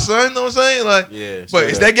fly, son. You know what I'm saying? Like, yeah. But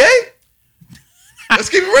is that gay? Let's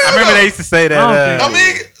keep it real. I remember though. they used to say that. I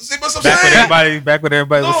mean, see what I'm back saying? when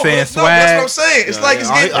everybody was saying but swag. that's what I'm saying. It's like it's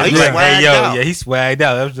getting. he He's like, swagged hey, yo, out. yeah, he swagged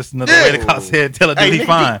out. That was just another Yeah. way to call said tell a dude he nigga,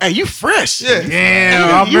 fine. Hey, you fresh. Yeah.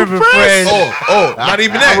 Damn, I You remember fresh. Fresh. Not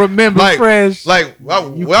even that. I remember like, Fresh. Like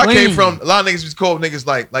You where I came clean. from, a lot of niggas was called niggas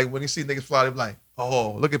like when you see niggas fly, they be like,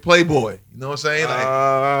 oh, look at Playboy. You know what I'm saying?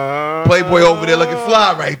 Like Playboy over there looking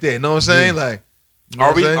fly right there. You know what I'm saying? Like, you know Are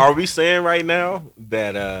what I'm we saying? are we saying right now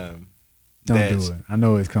that Don't that's- do it. I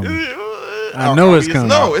know it's coming. I are- know are it's we- coming.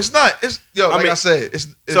 No, it's not. It's like I mean, said, it's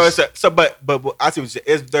but I see what you're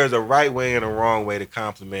saying. There's a right way and a wrong way to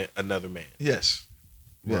compliment another man. yes.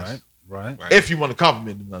 Yes. Right. If you want to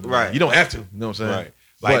compliment another man. Right. You don't have to. You know what I'm saying? Right.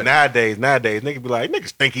 Like But- nowadays, niggas be like,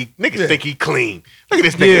 niggas think he Yeah. think he clean. Look at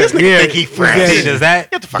this nigga. Yeah, This nigga yeah, think he fresh. exactly. See, does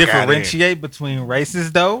that Get the fuck outta here. differentiate between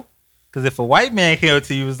races though? Because if a white man came up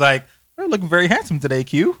to you and was like, "You're looking very handsome today,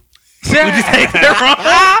 Q," would you take that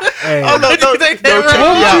wrong? Hey, Oh no, no, take that no, wrong? check me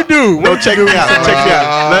what would out. you do? No, check me out. Check me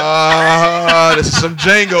out. This is some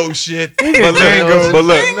Django shit. But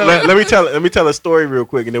look, let me tell a story real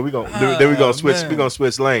quick, and then we gonna switch. man. We gonna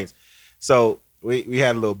switch lanes. So we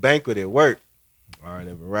had a little banquet at work, or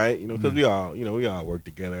whatever, right? You know, because we all work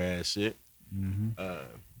together as shit.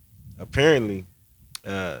 Apparently,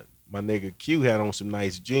 my nigga Q had on some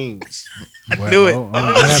nice jeans. I knew it. I knew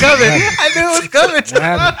it was coming. I knew it was coming. What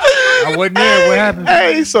happened? I wasn't there. What happened?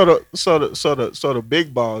 Hey, so the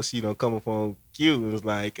big boss, come up on Q and was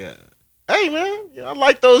like, "Hey man, I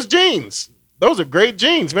like those jeans. Those are great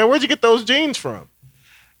jeans, man. Where'd you get those jeans from?"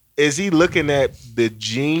 Is he looking at the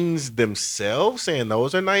jeans themselves, saying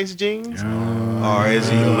those are nice jeans, or is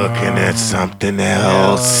he looking at something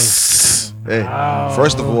else? Hey,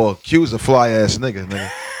 first of all, Q's a fly ass nigga. You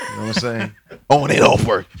know what I'm saying? On and off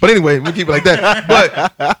work. But anyway, we keep it like that.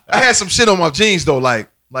 But I had some shit on my jeans though, like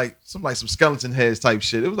some skeleton heads type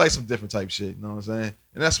shit. It was like some different type shit. You know what I'm saying?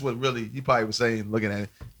 And that's what really he probably was saying, looking at it.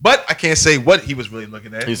 But I can't say what he was really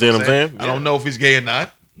looking at. You see what I'm saying? I don't know if he's gay or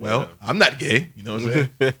not. Well, I'm not gay. You know what I'm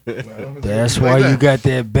saying? That's why you got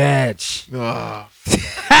that badge. Ah,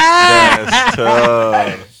 That's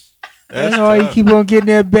tough. That's why you keep on getting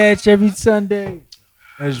that badge every Sunday.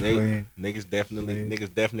 That's playing. Niggas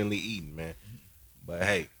definitely eating, man. But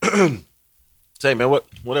hey, say man, what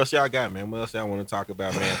else y'all got, man? What else y'all want to talk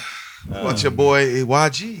about, man? what's your boy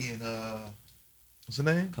YG and what's his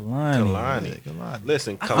name? Kalani. Kalani.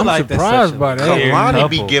 Listen, I I'm feel like that's surprised such a by that. weird Kalani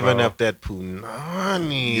be couple, giving bro. up that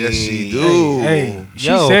punani. Yes, she do. Hey, she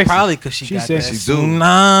Yo, sexy. probably because she She got sexy. that She do.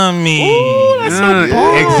 tsunami.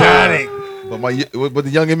 Exotic. But what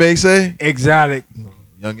the youngin' may say? Exotic.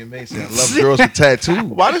 Youngin' may say, I love girls with tattoos.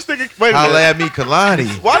 Why this nigga? Wait a Holla minute. at me, Kalani.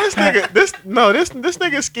 Why this nigga? This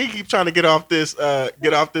nigga Ski keep trying to get off this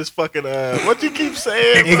fucking what you keep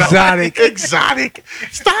saying? Exotic. Exotic.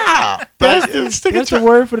 Stop. That's the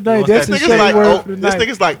word for the night. That's the This shady nigga's word for the this night.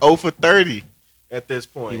 nigga's like 0 for 30 at this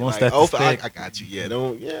point. He wants like, that to 0 for, stick. I got you.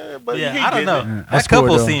 Yeah, but he Yeah, ain't I don't getting know. it. I That scored,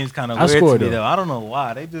 couple though. seems kind of I weird to scored, me though. though. I don't know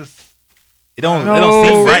why. They don't No,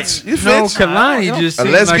 seem it right. fits. It No, fits. Kalani just A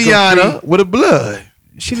seemed like lesbiana with a blood.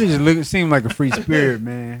 she just seemed like a free spirit,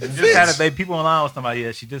 man. Just had a baby. People online was talking about,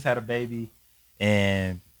 yeah, she just had a baby,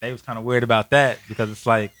 and they was kind of weird about that because it's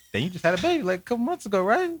like, then you just had a baby like a couple months ago,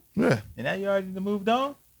 right? Yeah. And now you already moved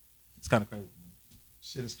on. It's kind of crazy.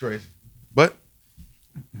 Shit is crazy. But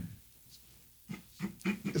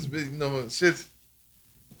it's been, shit's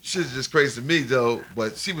just crazy to me though.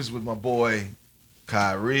 But she was with my boy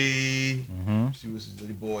Kyrie. She was with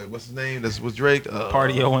your boy, what's his name? That's with Drake.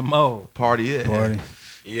 Party O and Mo. Party, yeah. Party.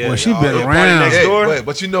 Yeah, Well, she y'all- been yeah, around. Party next Hey, door.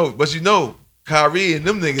 but you know, Kyrie and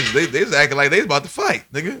them niggas, they was acting like they was about to fight,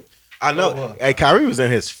 nigga. I know. Oh, Hey, Kyrie was in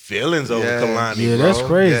his feelings over Yeah. Kalani. Yeah, bro. that's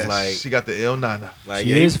crazy. Yeah, Like- she got the L Nana. Like,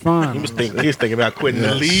 She yeah, is fine. He was thinking about quitting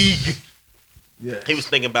the league. Yeah. He was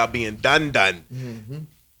thinking about being done. Mm-hmm.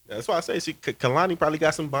 That's why I say Kalani probably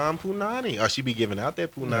got some bomb punani, or she be giving out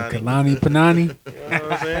that punani. Kalani Panani. You know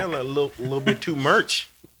what I'm saying? Like a little bit too merch.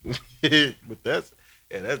 But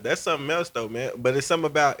that's something else though, man. But it's something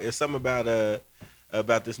about this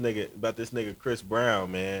nigga Chris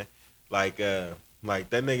Brown, man. Like that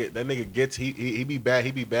nigga gets he be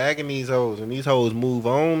bagging these hoes, and these hoes move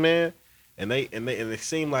on, man. And they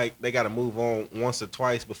seem like they got to move on once or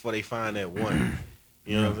twice before they find that one.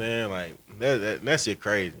 You know what I'm saying? Like that shit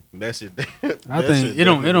crazy. That shit. I think it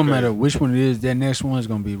don't matter which one it is. That next one is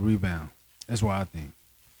gonna be rebound. That's why I think.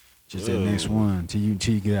 Just that next one till you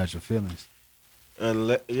get out your feelings.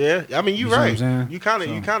 Yeah, I mean You you're see what I'm right. saying? You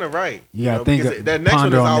kind of right. You gotta think because of- that next one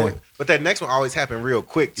ponder is on always, that. but that next one always happen real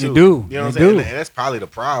quick too. It do. You know what I'm It saying? do. And that's probably the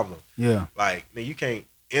problem. Yeah. Like, man, you can't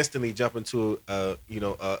instantly jump into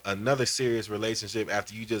another serious relationship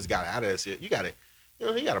after you just got out of that shit. You got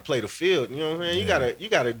he got to play the field. You know what I'm saying? You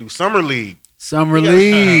gotta do summer league.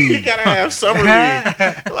 League. You gotta have summer league.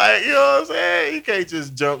 Like, you know what I'm saying? You can't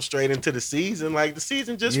just jump straight into the season. Like, the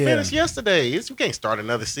season just finished yesterday. You can't start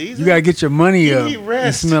another season. You gotta get your money You up. need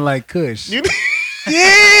rest. You smell like Kush.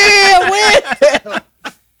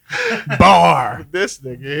 Bar. This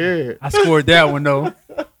nigga here. I scored that one though.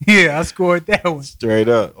 Yeah, I scored that one. Straight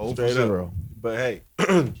up. 0-0. But hey,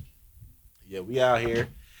 yeah, we out here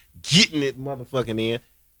getting it motherfucking in.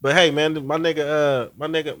 But hey, man, my nigga.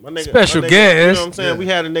 Special my nigga, guest. You know what I'm saying? Yeah. We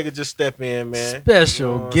had a nigga just step in, man.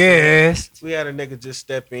 Special you know guest. We had a nigga just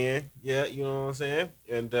step in. Yeah, you know what I'm saying?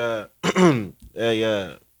 And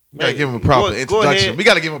we gotta give him a proper introduction. We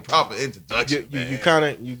gotta give him a proper introduction. You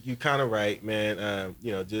kind of right, man.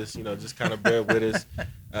 Just kind of bear with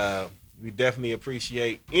us. We definitely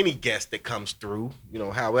appreciate any guest that comes through. You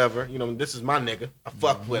know, however, this is my nigga. I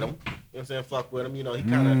fuck with him. You know what I'm saying? Fuck with him. You know, he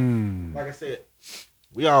kind of, like I said,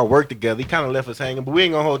 we all work together. He kind of left us hanging, but we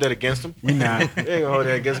ain't gonna hold that against him. We not. We ain't gonna hold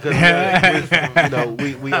that against him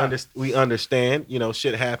because we understand. You know,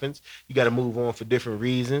 shit happens. You got to move on for different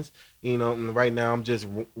reasons. You know, and right now I'm just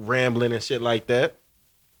rambling and shit like that.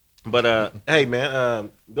 But hey,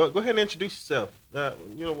 man, go ahead and introduce yourself.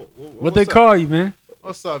 What they call you, man?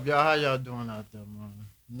 What's up, y'all? How y'all doing out there, man?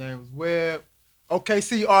 Name was Webb.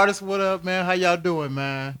 OKC artist, what up, man? How y'all doing,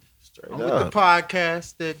 man? Straight I'm up. with the podcast,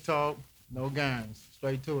 Stick Talk, no games.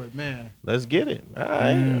 Straight to it, man. Let's get it. All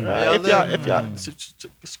right. If y'all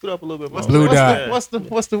scoot up a little bit more. Blue Dot.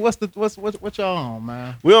 What y'all on,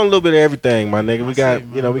 man? We on a little bit of everything, my nigga. We got, see,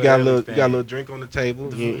 we got a everything. little drink on the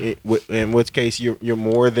table. In which case, you're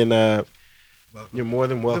more than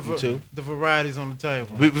welcome to. The varieties on the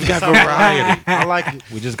table. We've got variety. I like it.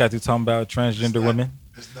 We just got to talking about transgender women.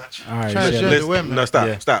 All right, Transgender women. No, stop.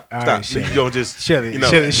 All Stop. right, You don't just, Shelly, you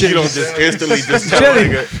don't Shelly. just instantly just tell Shelly.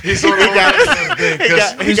 a nigga.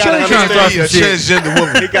 He gotta trying to start some shit. Transgender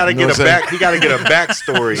woman. He gotta get a back. He gotta get a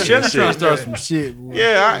backstory. and Shelly shit. trying to start some shit. Boy.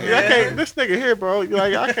 Yeah, I can't. This nigga here, bro.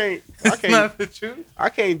 Like I can't. Not the truth. I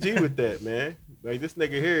can't G with that, man. Like this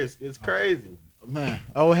nigga here is crazy. Man,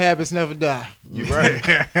 old habits never die. You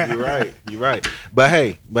right. You right. But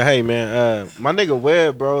hey, man. My nigga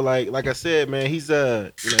Webb, bro. Like I said, man. He's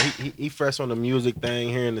he fresh on the music thing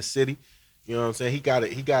here in the city. You know what I'm saying? He got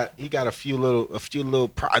a few little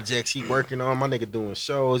projects he working on. My nigga doing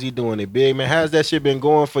shows. He doing it big, man. How's that shit been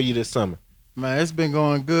going for you this summer? Man, it's been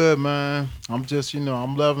going good, man. I'm just,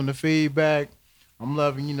 I'm loving the feedback. I'm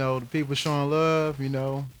loving, the people showing love,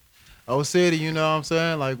 Old City, you know what I'm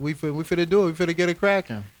saying? Like, we finna do it. We finna get it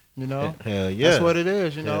cracking, Hell yeah. That's what it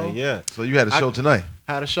is, Hell yeah. So you had a show tonight?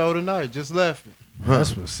 Had a show tonight. Just left it.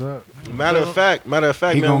 That's what's up. Matter of fact, He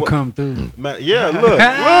man. gonna come through. Yeah, look.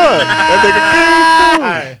 That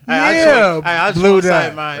I just Blue want to say,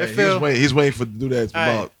 Dot. man, He's waiting for to do that for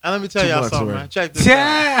about. and let me tell 2 y'all months something, already. man. Check this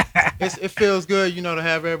out. It feels good, to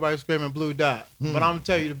have everybody screaming Blue Dot. But I'm gonna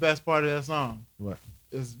tell you the best part of that song. What?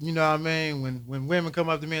 Is, you know what I mean? When women come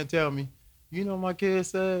up to me and tell me, my kid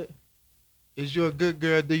said, is you a good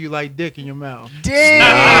girl? Do you like dick in your mouth?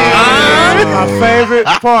 Damn. My favorite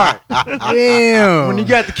part. Damn. When you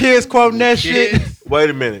got the kids quoting that shit. Wait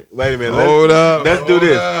a minute. Hold up. Let's do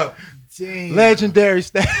this. Damn. Legendary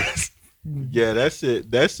status. Yeah, that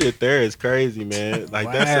shit there is crazy, man. Like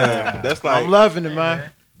Wow. that's like I'm loving it,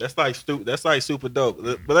 man. that's like super dope.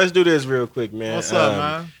 But let's do this real quick, man. What's up,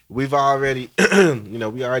 man? We've already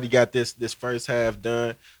we already got this first half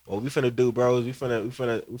done. What we finna do, bros, we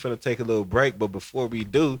finna take a little break, but before we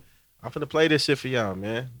do, I'm finna play this shit for y'all,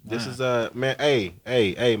 man. This is man, hey,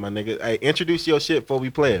 my nigga. Hey, introduce your shit before we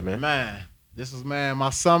play it, man. Man, this is, my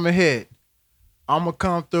summer hit. I'ma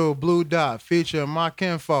come through Blue Dot featuring my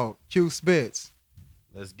kinfolk, Q Spitz.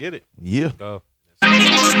 Let's get it. Yeah. Go.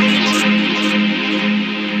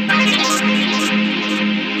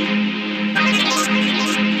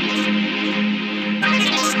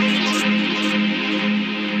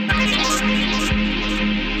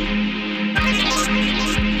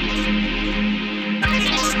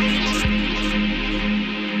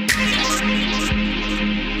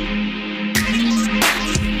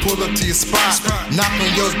 Pull up to your spot, knock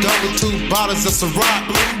on your double, 2 bottles of Ciroc.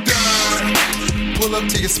 Pull up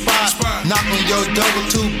to your spot, knock on your double,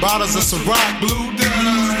 2 bottles of Ciroc.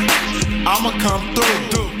 I'ma come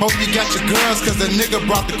through. Hope you got your girls, cause the nigga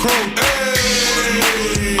brought the crew.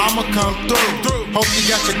 I'ma come through. Hope you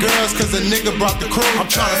got your girls, cause a nigga brought the crew.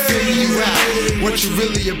 I'm trying to figure you out. What you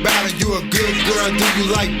really about? Are you a good girl? Do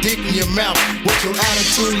you like dick in your mouth? What's your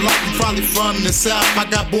attitude like? You probably from the south. I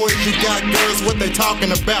got boys, you got girls, what they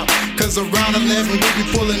talking about? Cause around 11 we be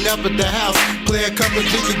pulling up at the house. Play a couple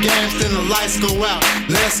drinking games, then the lights go out.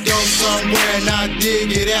 Let's go somewhere and I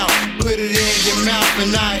dig it out. Put it in your mouth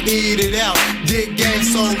and I eat it out. Dick game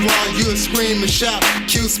so raw, you'll scream and shout.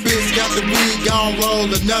 Q-Spitz got the weed, gon'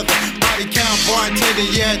 roll another. Body count bartender,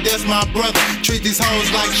 yeah, that's my brother. Treat these hoes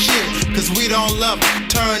like shit, cause we don't love them.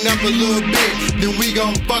 Turn up a little bit, then we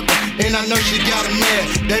gon' fuck her. And I know she got a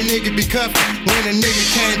man, that nigga be cuffin'. When a nigga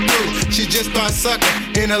came through, she just start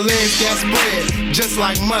sucking. And her legs got spread, just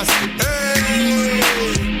like mustard. Hey.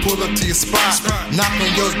 Pull up to your spot, knock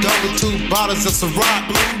on your door with 2 bottles of Ciroc.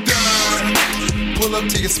 Pull up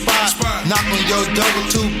to your spot, knock on your door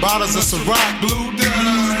with 2 bottles of Ciroc.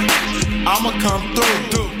 I'ma come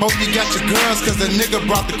through. Hope you got your girls, cause the nigga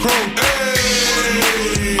brought the crew.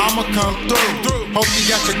 I'ma come through. Hope you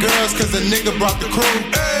got your girls, cause the nigga brought the crew.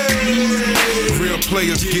 Real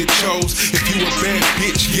players get chose. If you a bad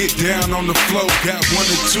bitch, get down on the floor. Got 1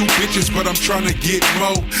 or 2 bitches, but I'm trying to get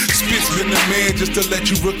more. Spit's been the man just to let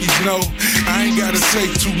you rookies know. I ain't gotta say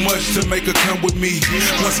too much to make her come with me.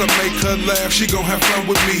 Once I make her laugh, she gon' have fun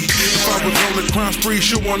with me. If I was on the crime spree,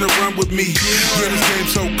 she'll wanna run with me. Yeah, this game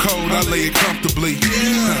so cold, I lay it comfortably.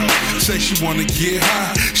 Say she wanna get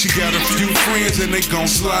high. She got a few friends and they gon'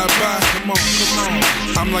 slide by. Come on, come on.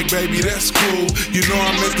 I'm like, baby, that's cool. You know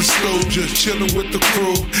I'm at the stool, just chillin' with the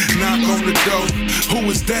crew. Knock on the door. Who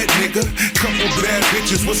is that nigga? Couple bad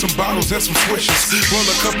bitches with some bottles and some swishes. Roll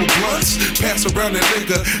a couple blunts, pass around that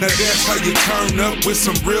nigga. Now that's how you turn up with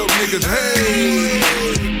some real niggas.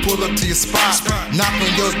 Hey, pull up to your spot, knock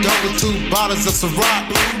on your door with 2 bottles of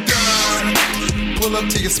Ciroc. Pull up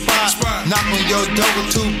to your spot, knock on your door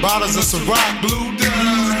with 2 bottles of Ciroc.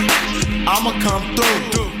 I'ma come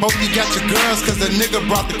through. Hope you got your girls, cause the nigga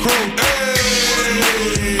brought the crew.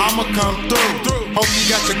 I'ma come through. Hope you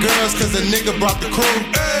got your girls, cause the nigga brought the crew.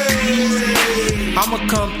 I'ma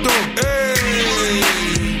come through.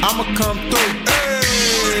 I'ma come through.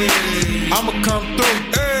 I'ma come through.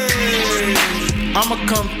 I'ma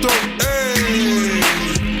come through.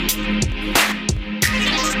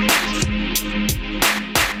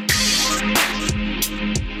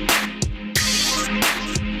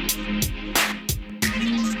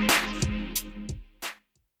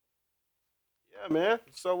 Man,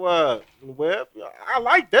 so Web, I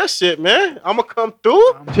like that shit, man. I'ma come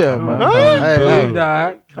through. Yeah,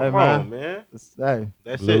 man. Come on, man. Hey,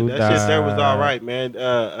 that shit there was all right, man.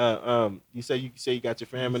 You say you got your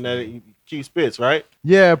fam in that Q-Spitz, right?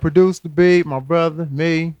 Yeah, produced the beat, my brother,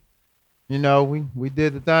 me. You know, we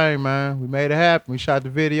did the thing, man. We made it happen. We shot the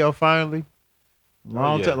video finally.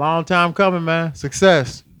 Long time coming, man.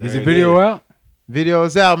 Success. Is the video out? Video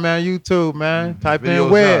is out, man. YouTube, man. Type in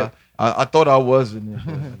Web. I thought I was in there.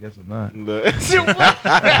 I guess I'm not. That's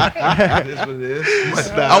what it is.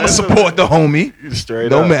 I'm gonna support the homie. Straight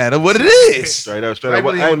no up. matter what it is. Straight up. Hey,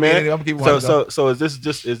 man. So is this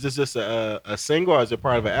just a single or is it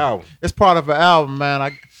part of an album? It's part of an album,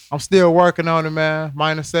 man. I'm still working on it, man.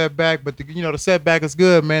 Minor setback, but the setback is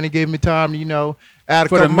good, man. It gave me time to add a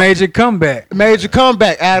for the major comeback.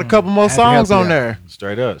 Add a couple more songs on there.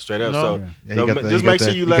 Straight up. So just make sure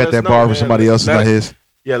you let us know. You got that bar for somebody else, not his.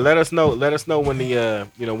 Yeah, let us know when the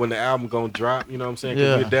when the album gonna drop. You know what I'm saying?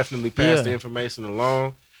 Cause we'll definitely pass the information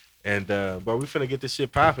along, and but we finna get this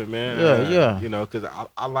shit popping, man. You know, cause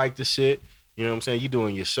I like the shit. You know what I'm saying? You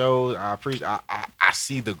doing your shows. I appreciate. I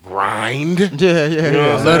see the grind. Yeah. You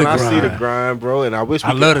know what I'm saying? I see the grind, bro. And I wish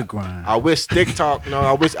I love the grind. I wish Stick Talk.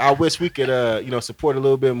 I wish we could support a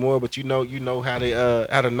little bit more. But you know how they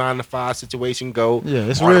how the 9 to 5 situation go. Yeah,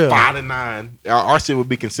 it's or real. 5 to 9. Our shit would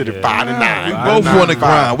be considered 5 to 9. We both want to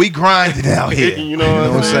grind. We grinding out here. You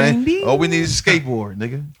know what I'm saying? All we need is a skateboard,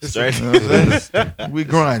 nigga. Straight. We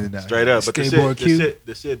grinding out. Straight up. But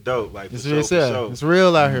the shit dope. Like it's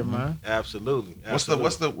real out here, man. Absolutely. What's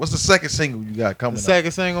the second single you got coming? The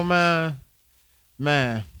second single, man.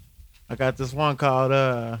 I got this one called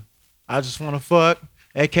 "I Just Wanna Fuck,"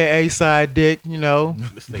 aka Side Dick. You know.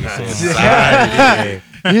 This nigga said side dick.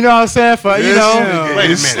 You know what I'm saying? Wait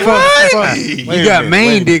a minute. You got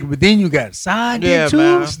main dick, but then you got side dick too.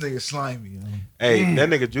 Man. This nigga slimy. Hey, that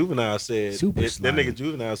nigga Juvenile said.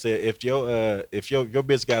 If your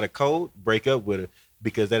bitch got a cold, break up with her.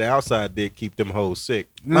 Because that outside dick keep them hoes sick.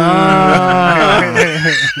 Yeah,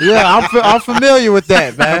 I'm familiar with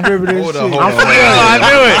that, man. Hold on. I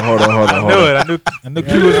knew it. Hold on. I knew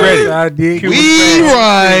Q was ready. We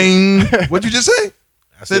rhyme. What'd you just say?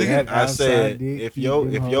 Say it again. I said dick if keep your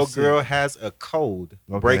them if your hoes girl sick. has a cold,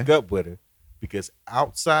 Okay. break up with her because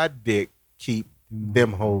outside dick keep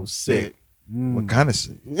them hoes sick. What kind of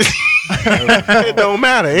sick? It don't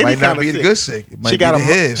matter. Any Might kind not be of the sick. good sick. It might She be got the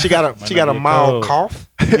head. she got a be a mild cold. cough.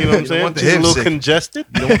 You know what I'm You saying? want the She's a hip little sick. congested.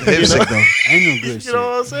 You don't want the hip sick though. Ain't no good You know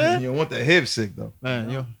what I'm shit. saying? You don't want the hip sick though. Man,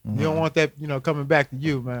 you don't want that, coming back to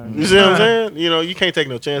you, man. You see what I'm saying? You know, you can't take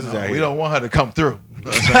no chances out We here. don't want her to come through.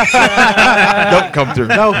 Don't come through.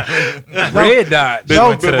 No, Red dot. Big-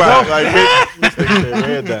 Went to big the- rock, like, this nigga said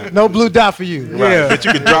red dot. no blue dot for you. Right. Yeah. But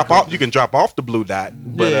you can drop off. You can drop off the blue dot,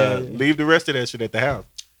 but Yeah. leave the rest of that shit at the house.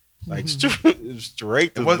 Like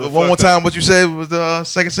straight to One the more fuck time, what you said was the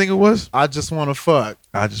second single was? I just want to fuck.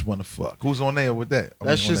 I just want to fuck. Who's on there with that?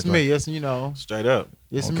 That's just me. It's up. Straight up.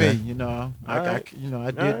 It's Okay. me.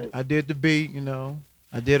 Alright. I did the beat.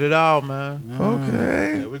 I did it all, man.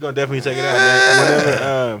 Okay. Yeah, we're gonna definitely take it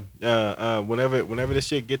out, man. Whenever this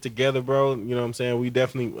shit get together, bro. You know what I'm saying? We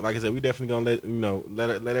definitely, like I said, we definitely gonna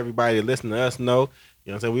let everybody that listen to us know.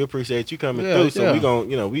 You know what I'm saying? We appreciate you coming Yeah, through. So yeah. we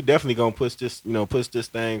gonna, we definitely gonna push this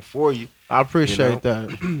thing for you. I appreciate You know?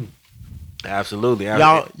 that. Absolutely.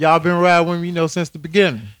 Y'all been riding with me, since the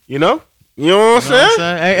beginning. You know what I'm You know what saying? I'm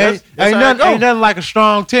saying? Ain't nothing like a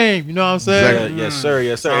strong team. You know what I'm saying? Yes, sir.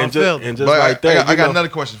 Yes, sir. I And feel just it. But like that, I you got know- another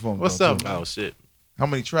question for him. What's though, up? too. Oh shit. How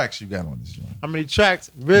many tracks you got on this joint? How many tracks?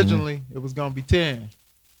 Originally, it was gonna be 10.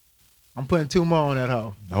 I'm putting 2 more on that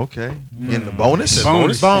hoe. Okay. In the bonus?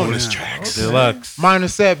 Bonus tracks. Deluxe. Minor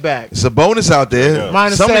setbacks. It's a bonus out there.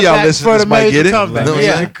 Minor Some of y'all setbacks for listeners the might major get it. comeback. You know what I'm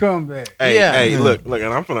Yeah. saying? Come back. Hey, Yeah. hey, look, and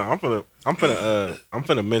I'm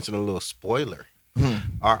finna mention a little spoiler.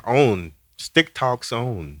 Our own Stick Talk's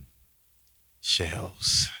own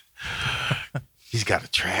Shells. He's got a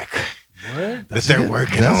track that they're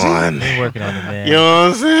working on. They working on it, man. You know what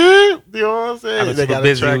I'm saying? You know what I'm I've saying? been They super got a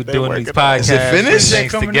busy track with they're doing these working on. podcasts. Is it finished? putting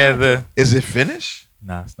things together. Is it finished?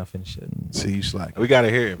 Nah, it's not finished yet. See, you slack. We gotta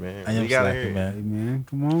hear it, man. I am We gotta slacking, hear it. man. Hey, man,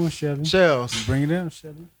 come on, Shelly. Shells. Bring it up,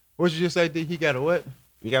 Shelly. What'd you just say? He got a what?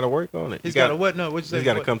 You gotta work on it. He's got a what? No, what'd you say? He's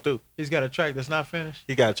gotta What? come through. He's got a track that's not finished.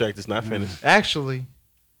 He got a track that's not finished. Actually,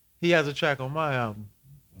 he has a track on my album.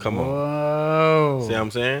 Come on. Whoa. See what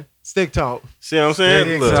I'm saying? Stick Talk. See what I'm saying?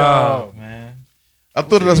 Stick Look. Talk. man. I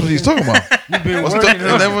thought that's what he's talking about. You been What's working is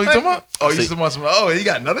that what he's talking about? Oh, you talking about some? Oh, he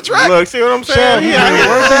got another track. Look, see what I'm saying? He Yeah,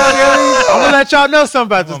 I'm gonna let y'all know something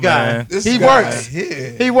about this guy. man. This He guy works.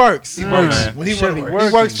 here. He works. He works. When he Shelly wanna works.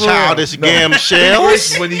 work. He works for real. childish gam He shells.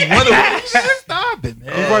 works when he wanna work. Stop it,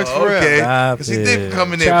 man. He works for real. Okay. Stop Because he did it.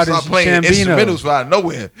 come in there and start Childish playing Gambino. instrumentals out of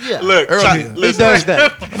nowhere. Yeah. Look, Earlier. He listen. does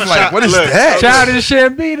that. I'm like, what is Look, that? Childish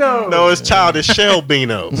Shambino. No, it's childish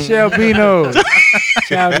Shelbino. Shelbino.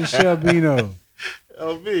 Childish Shelbino.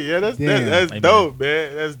 Oh, me. Yeah, that's Damn. dope,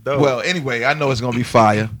 man. That's dope. Well, anyway, I know it's gonna be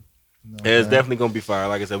fire. yeah, it's definitely gonna be fire.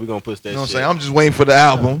 Like I said, we're gonna push that You know what I'm shit. saying? I'm just waiting for the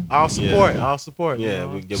album I'll support. I'll support. you Yeah,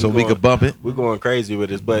 know? so we could bump it. We're going crazy with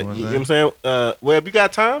this, but You know what you I'm know what I'm saying? Well, if you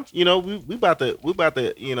got time, we about to,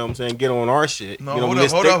 you know what I'm saying, get on our shit. No, you know, hold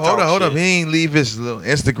this up. TikTok shit. He ain't leave his little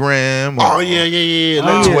Instagram or Oh yeah. Oh,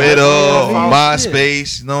 Look, yeah. Twitter or Oh,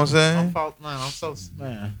 MySpace. You know what I'm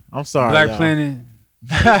saying? I'm sorry. Black y'all. Planet.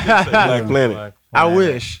 Black Planet. I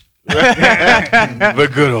wish. The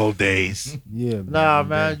good old days. Yeah. Nah,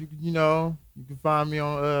 man. You can find me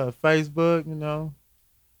on Facebook.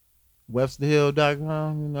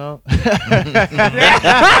 WebsterHill.com.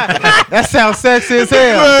 That sounds sexy as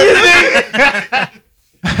hell.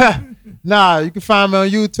 Nah, you can find me on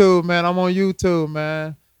YouTube, man. I'm on YouTube,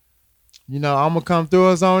 man. I'm gonna come through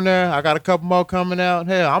us on there. I got a couple more coming out.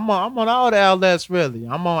 Hell, I'm on all the outlets really.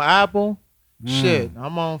 I'm on Apple. Shit.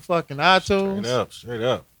 I'm on fucking iTunes. Straight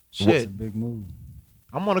up. It's a Shit. big move.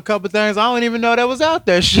 I'm on a couple things I don't even know that was out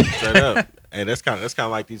there. Shit. Straight up. Hey, that's kind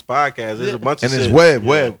of like these podcasts. There's a bunch And of it's shit.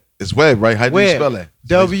 web. It's web, right? How do you spell that?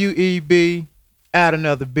 WEB, add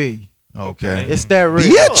another B. Okay. It's that real.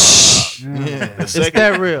 Bitch. The It's second-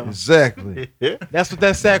 that real. Exactly. Yeah, That's what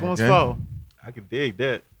that second one's Okay. for. I can dig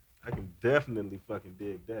that. I can definitely fucking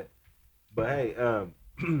dig that. But hey,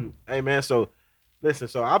 hey man, so listen,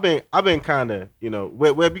 so I've been kind of,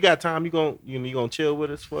 Web, you got time? You gonna chill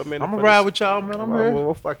with us for a minute? I'm for gonna ride this? with y'all, man. I'm Well, here.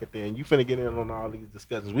 well, fuck it then. You finna get in on all these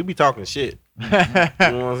discussions. We be talking shit. You know what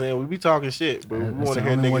I'm saying? We be talking shit, but we That's want to the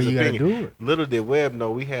hear only way niggas' you gotta opinion. do it. Little did Web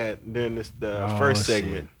know we had during the Oh, first shit.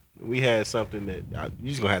 segment, we had something that you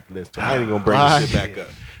just gonna have to listen to. I ain't even gonna bring this shit back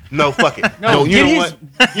up. No, fuck it. No, you get know his-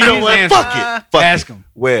 what? You know his what? answer. Fuck it. Fuck Ask it. him.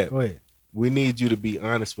 Web, Go ahead. we need you to be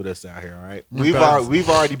honest with us out here, all right? Okay. We've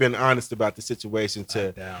already been honest about the situation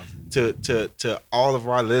to all of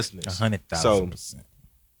our listeners. 100,000%.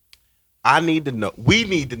 I need to know. We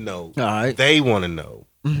need to know. All right. They want to know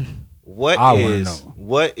What I wanna is know.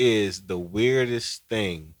 what is the weirdest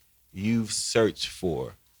thing you've searched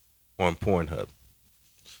for on Pornhub?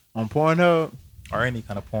 On Pornhub, Or any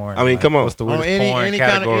kind of porn. I mean, come on. What's the on weirdest any porn any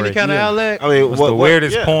category? kind of outlet. I mean, What's the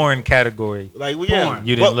weirdest yeah. porn category? Like, well, yeah,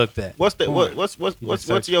 You didn't look that. What's the Porn. what's You didn't what's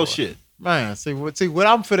search your for it. shit? Man, see what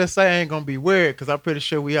I'm finna say ain't gonna be weird because I'm pretty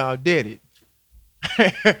sure we all did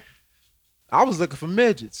it. I was looking for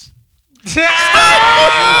midgets.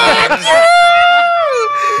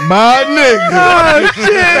 My nigga. Oh,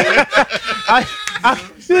 shit.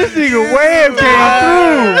 This nigga wave came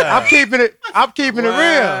through. I'm keeping it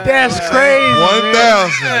real. That's crazy.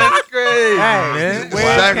 1,000. That's crazy. Hey,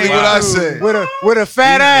 Exactly what I said. with a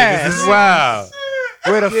fat ass. Wow.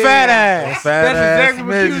 With a fat ass. That's exactly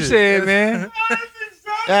what you said, man.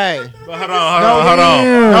 Hey, But hold on.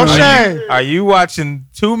 no Are shame. you, are you watching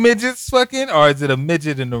two midgets fucking, or is it a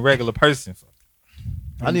midget and a regular person?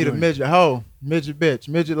 I need a midget hoe, midget bitch,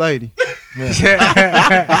 midget lady. You know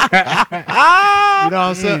what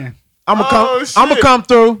I'm saying? I'ma come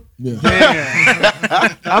through.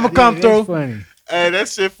 I'ma come through. Funny. Hey, that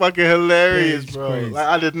shit fucking hilarious, Yeah, bro. crazy. Like,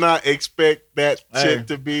 I did not expect that shit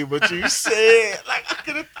to be what you said. Like, I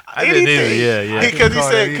could have thought anything. Yeah.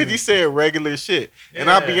 Because he said regular shit.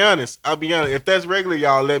 And I'll be honest. If that's regular,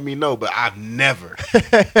 y'all let me know. But I've never.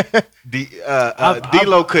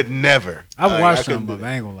 D-Lo could never. I've Like, watched I couldn't them, do but that.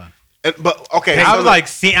 I ain't gonna lie. But okay, I so was look, like,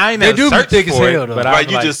 see, I ain't They never do be searched thick as for hell, it, though. but right, I've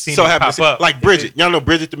you like just seen so it happen pop to up. like Bridget. Y'all know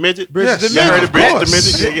Bridget the midget. Bridget the Y'all heard of midget.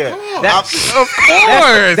 Bridget the midget? Yeah.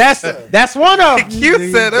 That's one of them.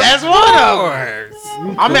 You said That's one of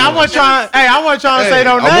them. I mean, I wasn't trying to say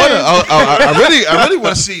no names. I really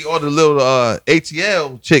want to see all the little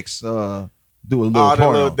ATL chicks do a little All the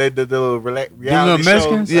porno. little, the little reality little shows.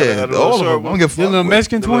 Mexicans? Yeah, the all of short them. I don't ones. give a The little fuck.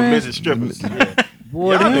 Mexican The little twins. midget strippers. Yeah.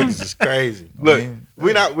 Boy, Y'all them. niggas is crazy. Look,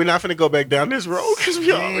 we're not finna go back down this road because we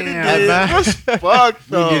already Damn, did. man. That's fucked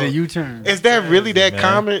We though. did a U-turn. Is that really that man.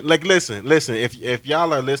 common? Like, listen. If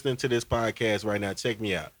y'all are listening to this podcast right now, check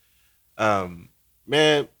me out.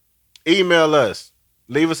 Man, email us.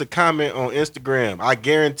 Leave us a comment on Instagram. I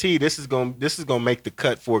guarantee this is gonna make the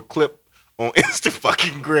cut for a clip on Insta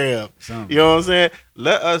fucking gram. You know what I'm saying?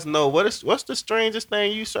 Let us know what's the strangest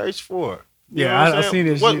thing you searched for. You know Yeah, what I'm I saying? seen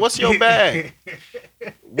this shit. What's your bag?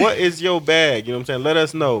 What is your bag? You know what I'm saying? Let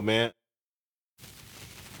us know, man.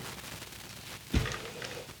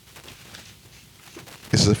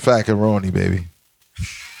 It's a facaroni, baby.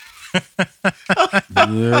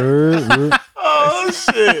 Oh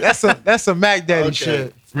shit. That's a Mac Daddy Okay.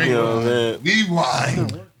 shit. You know what I'm saying?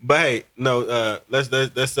 Rewind. But hey, no, let's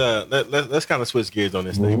kind of switch gears on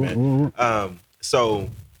this thing, man. So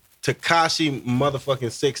Tekashi motherfucking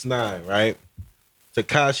 6ix9ine, right?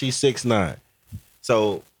 Tekashi 6ix9ine.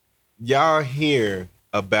 So y'all hear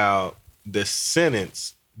about the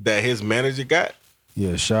sentence that his manager got?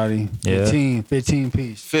 Yeah, Shotty. Yeah. 15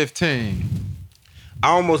 piece. 15. I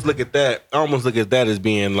almost look at that as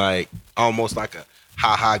being like almost like a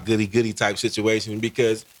ha goody type situation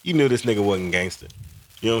because you knew this nigga wasn't gangster.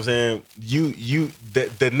 You know what I'm saying?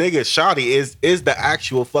 The nigga Shotty is the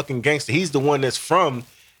actual fucking gangster. He's the one that's from,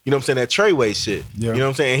 you know what I'm saying, that Treyway shit. Yeah. You know what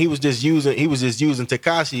I'm saying? He was just using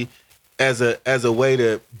Tekashi as a way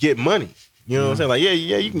to get money. You know what I'm saying? Like, yeah,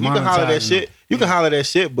 you can holler that Monetizing. shit. You can holler that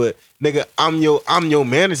shit, but nigga, I'm your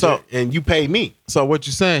manager and you pay me. So what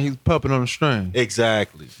you saying? He's puppet on the string.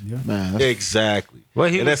 Exactly. Man, Exactly. Well,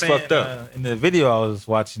 he and was that's saying, fucked up. in the video I was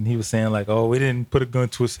watching, he was saying like, "Oh, we didn't put a gun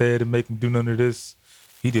to his head and make him do none of this.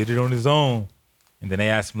 He did it on his own." And then they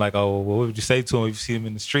asked him like, "Oh, well, what would you say to him if you see him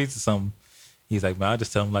in the streets or something?" He's like, "Man, I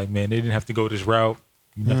just tell him like, man, they didn't have to go this route.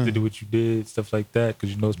 You didn't have to do what you did, stuff like that,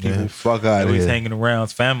 because you know people Man, fuck out of he's here. hanging around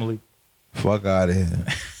his family." Fuck out of here.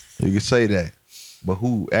 You can say that. But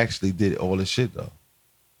who actually did all this shit though?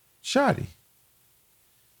 Shotty.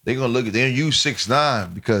 They're gonna use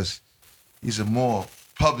 6ix9ine because he's a more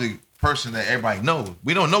public person that everybody knows.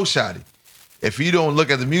 We don't know Shotty. If you don't look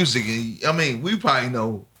at the music, we probably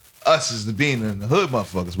know us as the being in the hood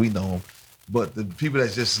motherfuckers. We know him. But the people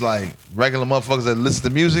that's just like regular motherfuckers that listen to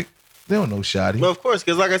music, they don't know Shotty. Well, of course,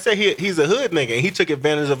 because like I said, he's a hood nigga, and he took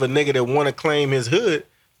advantage of a nigga that want to claim his hood.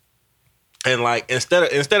 And like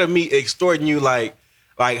instead of me extorting you like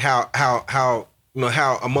how you know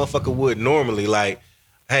how a motherfucker would normally, like,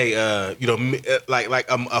 hey, like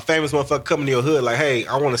a famous motherfucker coming to your hood, like, hey,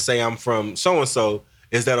 I want to say I'm from so and so.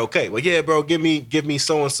 Is that okay? Well, yeah, bro, give me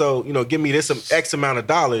so and so, give me this X amount of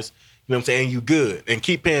dollars. You know what I'm saying? You good, and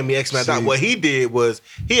keep paying me X amount of dollars. What he did was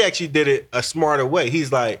he actually did it a smarter way.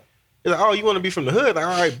 He's like, oh, you want to be from the hood? Like,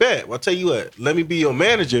 all right, bet. Well, I'll tell you what, let me be your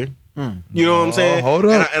manager. You know what I'm saying? Hold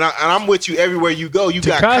up. And I'm with you everywhere you go. You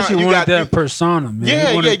got Tekashi you wanted got that persona, man. Yeah,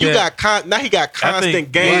 He wanted you that- got now he got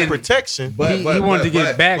constant game protection. He wanted to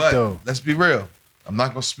get back, though. Let's be real. I'm not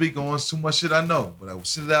gonna speak on too much shit I know, but I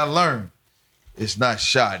shit that I learned. It's not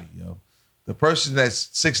shoddy, yo. The person that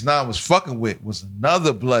 6ix9ine was fucking with was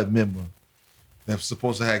another blood member that was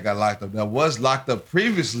supposed to have got locked up. That was locked up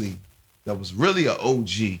previously. That was really an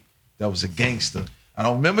OG. That was a gangster. I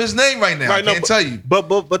don't remember his name right now. I can't tell you. But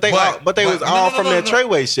they was all from that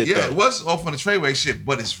Treyway shit. Yeah, though. it was all from the Treyway shit,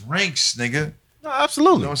 but it's ranks, nigga. No,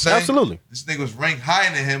 absolutely. You know what I'm saying? Absolutely. This nigga was ranked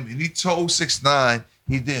higher than him, and he told 6ix9ine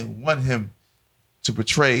he didn't want him to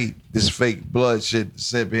portray this fake blood shit to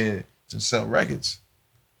sit here to sell records.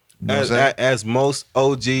 You know what I'm saying? As most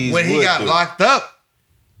OGs When he would got do. locked up,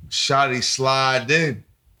 Shotty slid in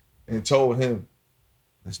and told him,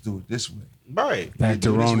 let's do it this way. Right. Back to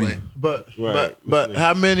Do it this Ronnie. way. But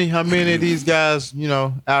how many of these guys,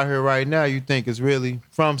 out here right now you think is really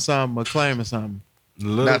from something or claiming something?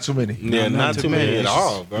 Not too many. Yeah, not too many at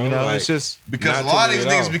all, bro. It's just Because a not lot too of these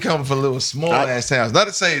many at niggas all. be coming from little small ass towns. Not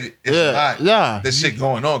to say it's not this shit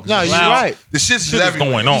going on. 'cause No, it's you're loud. right. The shit's Shit is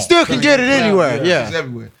everywhere. going on. You still can get it anywhere. Yeah. It's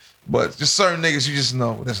everywhere. But just certain niggas you just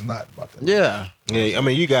know that's not about that. Yeah. Yeah, I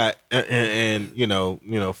mean, you got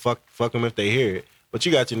and fuck them if they hear it. But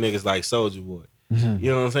you got your niggas like Soulja Boy. Mm-hmm.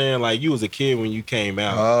 You know what I'm saying? Like you was a kid when you came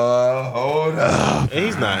out. Hold up. And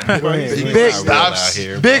he's not. He's Big- not real out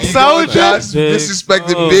here. Big You know Soulja. Josh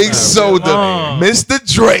disrespected Big Soulja,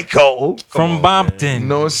 Mr. Draco. From Bompton. You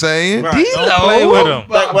know what I'm saying? Right. Don't play with him.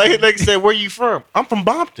 Like they said, where you from? I'm from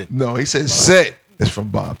Bompton. No, he said Set is from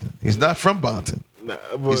Bompton. He's not from Bompton. Nah,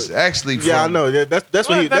 He's actually from. yeah, I know. That's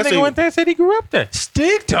what he. That That's nigga what went there and said he grew up there.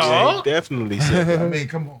 Stick he, talk. he definitely said. I that. mean,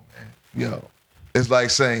 come on, man. Yo, it's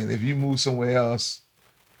like saying if you move somewhere else,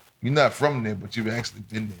 you're not from there, but you've actually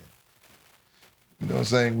been there. You know what I'm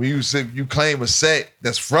saying? When you say you claim a set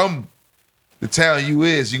that's from the town you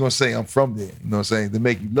is, you're gonna say I'm from there. You know what I'm saying? To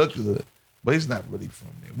make you look good, but he's not really from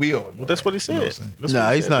there. We all know. Well, that's what he You know what I'm said. saying? That's Nah, what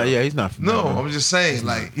he he's said, not. though. Yeah, he's not. From No, there. I'm just saying,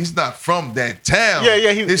 like, he's not from that town. Yeah,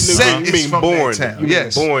 yeah. His you set mean is from born. that town. You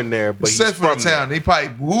Yes. mean born there, but His he's set from from the there. town. He probably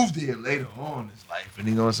moved there later on in his life, and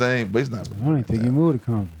you know what I'm saying? But he's not. I don't think he moved to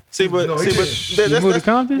Compton. See, but No, see, he but didn't. You moved to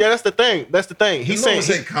Compton? yeah, that's the thing. That's the thing. He's saying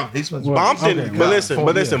He's from Bompton, okay, but listen, yeah,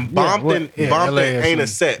 Bompton, yeah, Bompton LA or ain't a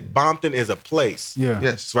something. set. Bompton is a place. Yeah.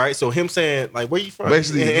 Yes. Right. So him saying like, where you from?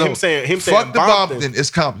 Basically, and no. him saying fuck the Bompton. It's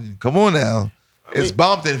Compton. Come on now. It's mean-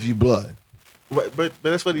 Bompton if you blood. But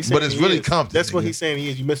that's what he's saying. But it's he really is. Compton, That's what nigga. he's saying. He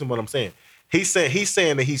is. You missing what I'm saying? He's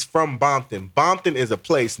saying that he's from Bompton. Bompton is a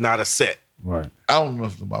place, not a set. Right. I don't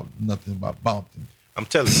know nothing about Bompton. I'm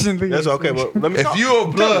telling you. That's okay. Well, let me. If talk. you're a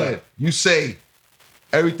I'm telling blood, you say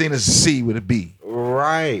everything is a C with a B.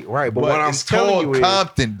 Right. But But what I'm it's telling called you is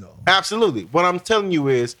Compton, though. absolutely. What I'm telling you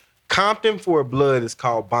is Compton for blood is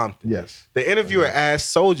called Bompton. Yes. The interviewer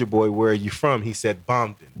asked Soulja Boy, "Where are you from?" He said,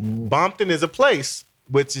 "Bompton." Bompton is a place,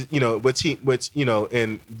 which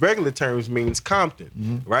in regular terms means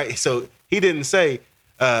Compton, right? So he didn't say.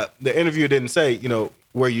 The interviewer didn't say,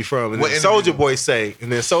 where you from, and What then interviewer?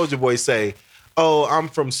 Soulja Boy say, "Oh, I'm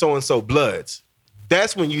from so and so Bloods."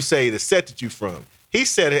 That's when you say the set that you from. He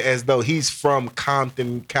said it as though he's from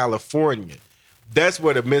Compton, California. That's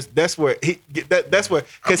where because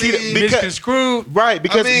Misconstrued. right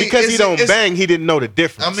because I mean, because he it's- don't it's- bang, he didn't know the I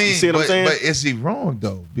difference. mean, you see what I'm saying? But is he wrong,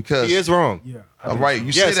 though? Because He is wrong. Yeah. All right,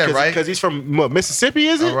 you say that, right? Because he's from what, Mississippi,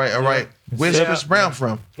 is it? All right. Where's Yeah. Chris Brown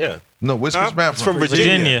from? Yeah. No, where's Chris Huh? Brown It's from? from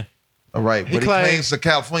Virginia. All right, He but he claims- claims the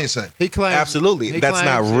California set. He claims Absolutely. he That's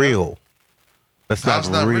not claims- real. That's How's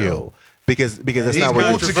not not real. real? Because that's He's not where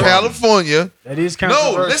moved you're to from. California. That is No,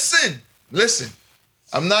 controversial. listen.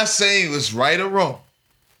 I'm not saying it was right or wrong,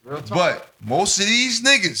 but most of these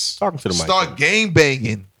niggas Talking to the mic, start gang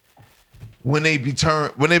banging when they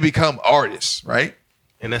become artists, right?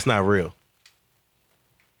 And that's not real.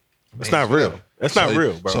 That's not real. That's not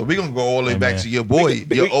real, bro. So we're gonna go all the way Hey, back man. to your boy,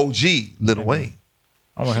 We- your OG, Lil Wayne.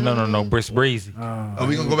 I want no, Briss Breezy. Are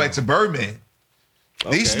we gonna go back to Birdman?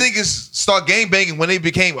 These Okay. niggas start gang banging when they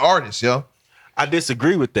became artists, yo. I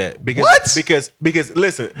disagree with that because What? because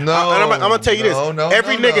listen, No, I'm gonna tell you this. no,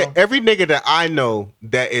 every no, nigga, no. every nigga that I know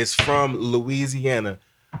that is from Louisiana,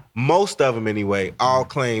 most of them anyway, all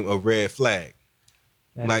claim a red flag.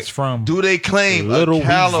 That's like, from Do they claim Little a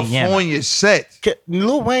California set?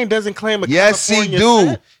 Lil Wayne doesn't claim a Yes, he California do.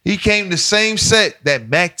 set. He came the same set that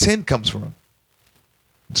Mac 10 comes from.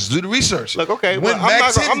 Just do the research. Look, okay, When well,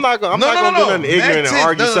 I'm not gonna do nothing ignorant and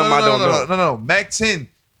argue something I don't know. No. Mac 10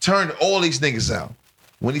 turned all these niggas out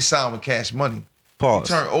when he signed with Cash Money. Pause.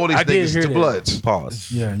 He turned all these I did niggas hear to that. Bloods.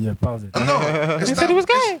 Pause. Yeah, pause it. No, it's He not. said he was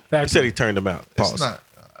gay. He said he turned them out. It's Pause. not.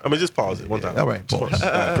 I mean, just pause it one time. All right, pause.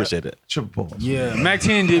 I appreciate that. Triple pause. Yeah, Mac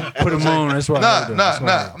 10 did put him on. That's why.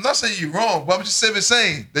 Nah. I'm not saying you're wrong, but I'm just simply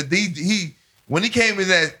saying that he when he came in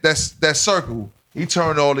that circle, he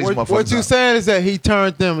turned all these motherfuckers. What you out. saying is that he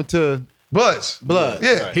turned them into Bloods. blood.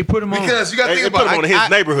 Yeah, He put him on. because you got to think Put about him it. on his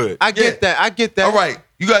neighborhood. I get that. I get that. All right,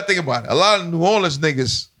 you got to think about it. A lot of New Orleans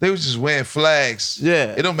niggas, they was just wearing flags.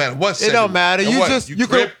 Yeah. It don't matter what. It sector. don't matter. And You what? just- you you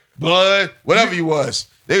Crip, could- blood, whatever you was.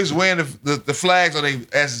 They was wearing the flags on their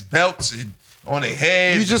as belts and on their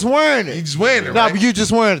head. You just wearing it. You just wearing it, Nah, right? but you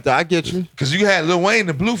just wearing it though. I get you. Because you had Lil Wayne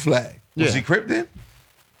the blue flag. Was Yeah. he Crip then?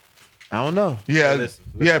 I don't know. Yeah, listen.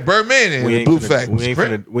 yeah. Birdman and We the ain't blue finna- flag. Was we ain't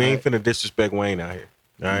Crip? finna disrespect Wayne out here.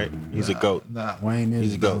 All right, he's a goat. Nah. Wayne is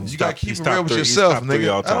He's a goat. You gotta keep He's it top real with three. He's yourself, top three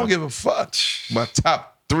nigga. all I don't time. give a fuck. My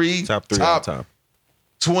top three, Top three top all time.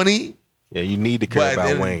 20. Yeah, you need to But care at the about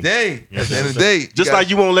end of Wayne. the day, at the end of the day, Just like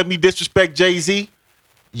you won't let me disrespect Jay-Z,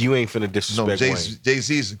 you ain't finna No, disrespect Wayne.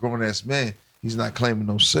 Jay-Z is a grown ass man. He's not claiming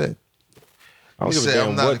no set. I don't He give a said, damn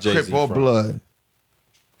I'm not what a Crip Jay-Z or from. blood.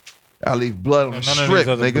 I leave blood on None the of strip, these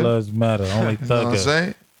other nigga. bloods matter. Only You know what I'm Thugger.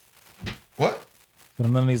 saying? What?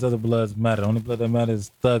 None of these other bloods matter. Only blood that matters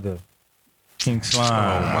is Thugger. King Slime.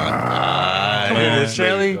 Oh my God. Come on,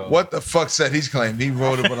 Shelly. What the fuck said he's claiming? He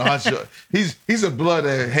wrote about 100. He's a blood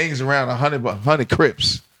that hangs around 100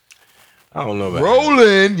 Crips. I don't know about that.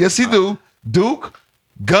 Rolling, yes he do. Duke,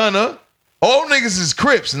 Gunner, all niggas is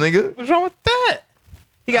Crips, nigga. What's wrong with that?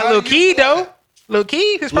 He got How Lil you- Key though. Lil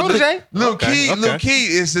Key, his protege. Lil Okay, Key, okay. Lil Key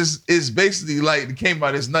is basically like it came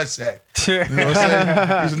out his nutsack. You know what I'm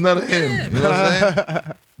saying? He's another him. You know what I'm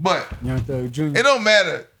saying? But Young Thug Jr. it don't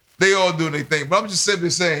matter. They all doing their thing. But I'm just simply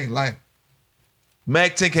saying, like,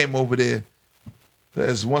 Mac 10 came over there.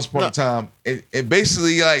 There's once upon a time. And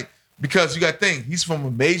basically, like, because you got to think, he's from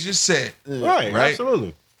a major set. Right, Right?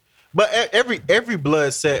 absolutely. But every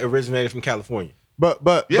blood set originated from California.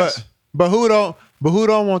 But Yes. who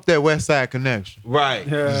don't want that West Side connection? Right.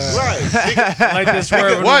 Yeah. Right. Like this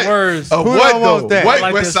word with What? the words. A Who what don't though? want that? White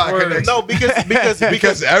Like West this Side word. connection. No, because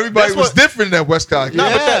Because everybody that's was what- different in that West Side No,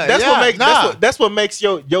 connection. but that's Yeah, what makes nah. that's what makes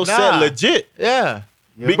your set Nah. legit. Yeah.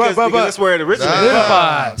 Because that's where it originated.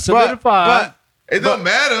 Solidified. Solidified. It don't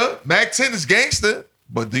matter. Mac 10 is gangster.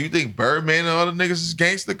 But do you think Birdman and other niggas is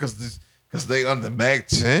gangster? Because they under Mac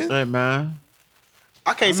 10? Hey man.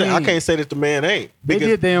 I can't say that the man ain't. They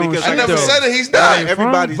did their own because shit, I never though. said that he's not.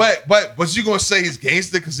 Everybody, But you gonna say he's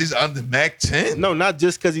gangster because he's under Mac 10? no, not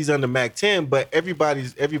just because he's under Mac 10, but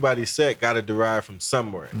everybody's set got to derive from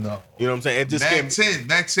somewhere. No. You know what I'm saying? It just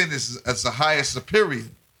Mac 10 is the highest superior.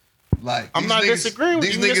 Like I'm these not niggas- disagreeing with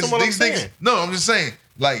these you. Listen niggas, what I'm these saying. niggas. No, I'm just saying.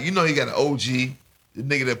 Like, you know, he got an OG, the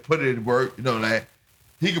nigga that put it in work. You know that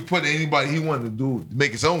he could put anybody he wanted to do to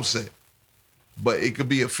make his own set, but it could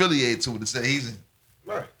be affiliated to the set he's in.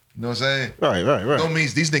 Right. You know what I'm saying? Right. Don't mean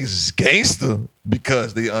these niggas is gangster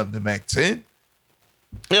because they under Mac 10.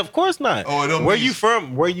 Yeah, of course not. Oh, it don't where mean-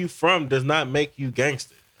 you from does not make you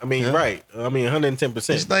gangster. I mean, Yeah. right. I mean,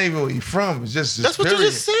 110%. It's not even where you from. It's just That's what you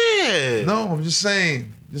period. just said. No, I'm just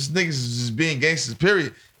saying this niggas is just being gangsters.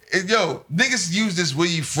 Period. And, yo, niggas use this "where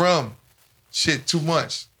you from" shit too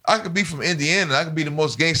much. I could be from Indiana. I could be the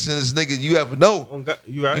most gangsterest nigga you ever know.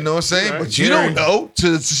 You right. You know what I'm saying? right. But you don't know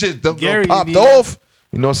till the shit done Gary popped Indiana. off.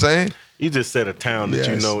 You know what I'm saying? You just said a town that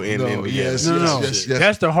you Yes, know in no, Indiana. yes, No. yes.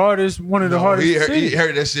 That's the hardest, one of the No, hardest he cities.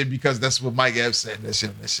 heard that shit because that's what Mike Epps said. That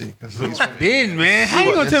shit. 'Cause he's Didn't, man. How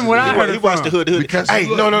you gonna tell me what I heard He it watched from? the hood. Because Hey,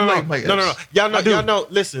 you no. like No. Epps. Y'all know.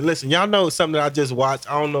 Listen. Y'all know something that I just watched.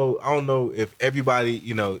 I don't know if everybody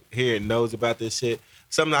here knows about this shit.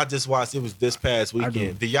 Something I just watched. It was this past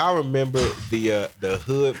weekend. Do y'all remember the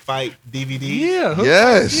Hood Fight DVD? Yeah.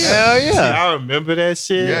 Yes. Hell yeah. Y'all remember that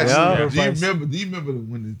shit? Yes. Yeah. Do you remember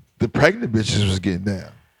when the pregnant bitches was getting down,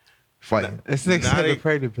 fighting? It's next Not to the a-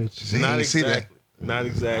 pregnant bitches. You Not ain't see that. exactly. Not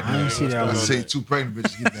exactly. I didn't see that I one. see two pregnant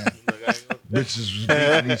bitches get down. Bitches was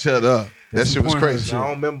beating each other up. That shit was crazy.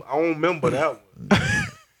 I don't remember that one.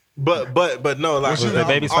 But no, like Was the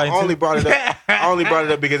babies I fighting only too? brought it up. I only brought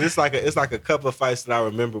it up because it's like a couple of fights that I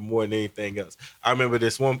remember more than anything else. I remember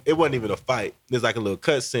this one. It wasn't even a fight. There's like a little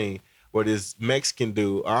cut scene where this Mexican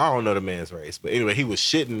dude, I don't know the man's race, but anyway, he was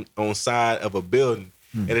shitting on side of a building,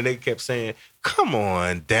 and then they kept saying, "Come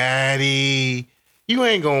on, daddy, you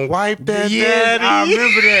ain't gonna wipe that, Yeah, daddy." I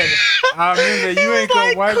remember that. I remember He you was ain't gonna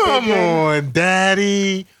like, wipe that. Come daddy. on,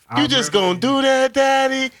 daddy, you just gonna do that,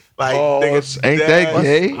 daddy? Like, ain't that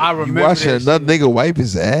gay? I You remember watching that another nigga wipe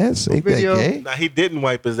his ass? Ain't that video? gay? Nah, he didn't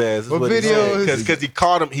wipe his ass. What video? Because he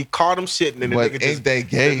caught him shitting, and the But nigga ain't just that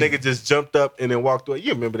gay? The nigga just jumped up and then walked away.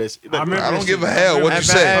 You remember that shit? I remember I don't that give shit. a hell what you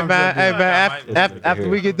say. Hey man, after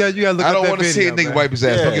we get done, you gotta look I up don't that want to see a video, nigga man. wipe his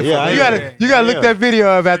ass. Don't get Yeah, fucked You gotta look am. that video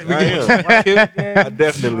up after we get done. I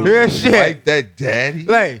definitely. Real shit. Wipe that daddy.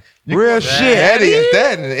 Like, You real want shit. Daddy is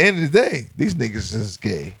that at the end of the day. These niggas is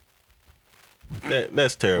gay.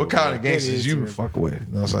 That's terrible. What kind of man. gangsters you fuck with? You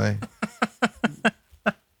know what I'm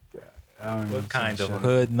saying? What kind of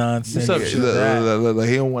hood nonsense? What's up, shit? Look,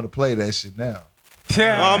 he don't want to play that shit now. Oh,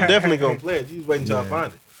 I'm definitely gonna play it. You just waiting until I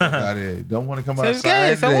find it. Fuck out here. Don't want to come It's outside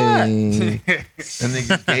gay, so today. That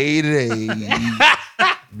nigga's gay today. You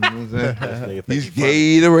know what I'm saying? Nigga think He's he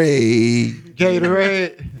funny. Gatorade.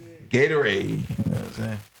 Gatorade. Gatorade. You know what I'm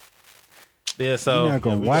saying? Yeah, so You're not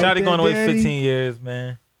gonna wipe Shotty that, going away daddy? 15 years,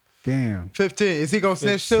 man. Damn. 15. Is he gonna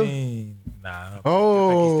snitch too? 15. Nah, I don't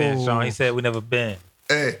Oh. think he's strong. He said we never been.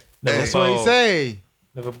 Hey, Never That's what he fold, say.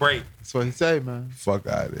 Never break. That's what he say, man. fuck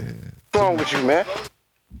out of here. What's wrong with you, man?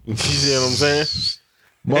 You see what I'm saying?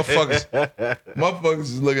 Motherfuckers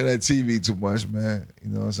is looking at TV too much, man.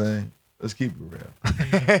 You know what I'm saying? Let's keep it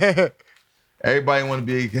real. Everybody want to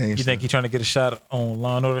be a gangster. You think he trying to get a shot on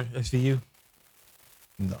Law and Order SVU?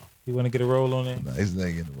 No. He want to get a role on it? No, he's not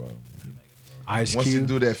getting the role. Ice Once Cube. you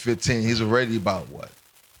do that 15, he's already about what?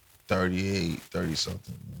 38, 30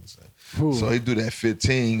 something. You know what I'm saying? Who? So he do that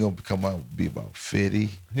 15, he gonna come out be about 50.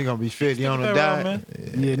 He gonna be 50 on the That dot. role, man.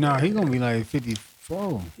 Yeah, no, he gonna be like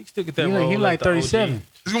 54. He can still get that He role. like the OG. 37.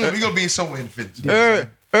 He's gonna be somewhere in the 50s.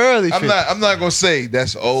 Early I'm 50. not gonna say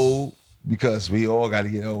that's old because we all gotta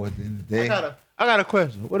get old at the end of the day. I got a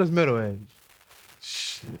question. What is middle age?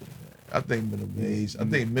 I think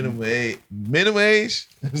minimum age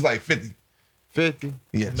is like 50. 50.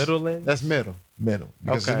 Yes. Middle age? That's middle. Middle.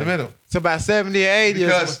 Because Okay. in the middle. So about 70 or 80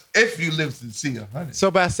 Because if you live to see 100. so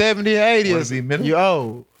about 70 or 80 Wanna is be middle? you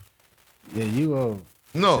old. Yeah, you old.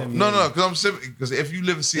 No, 70, because if you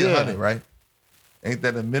live to see Yeah. 100, right? Ain't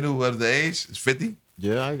that the middle of the age? It's 50?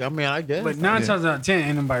 Yeah, I mean, I guess. But 9 times out of 10,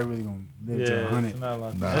 ain't nobody really gonna live to Yeah, 100. it's not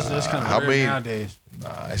like Nah, That's kind I of rare mean, nowadays.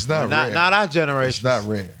 Nah, it's not not rare. not our generation. It's not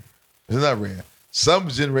rare. It's not rare. Some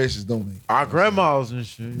generations don't make it. Our grandmas and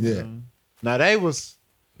shit. Yeah. You know? Now they was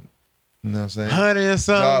You know what I'm saying? 100 and God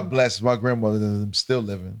something. bless my grandmother and them still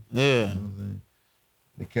living. Yeah. You know what I'm saying?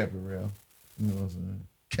 They kept it real. You know what I'm saying?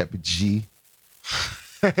 Kept it G.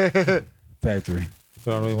 Factory.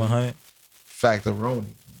 So already 100. Factoroni.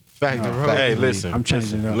 Back to No, road. Hey, listen. I'm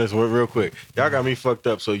changing it up. Listen, real quick. Y'all got me fucked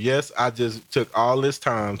up. So yes, I just took all this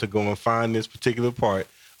time to go and find this particular part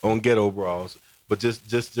on Ghetto Brawls. But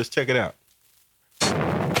just check it out.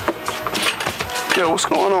 Yo, what's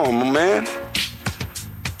going on, my man?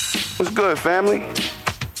 What's good, family?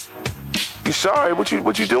 You sorry? What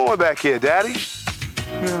you doing back here, Daddy?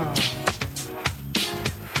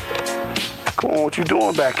 Come on, what you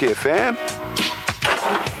doing back here, fam?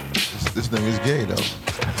 This nigga's gay, though.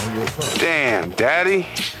 I don't give a fuck. Damn, Daddy.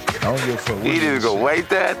 I don't give a fuck. what You nigga didn't go say. wipe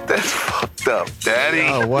that? That's fucked up, Daddy.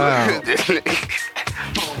 Oh, wow. Look at this nigga.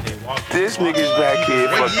 This nigga's back here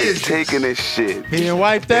What year fucking is this? taking this shit. He didn't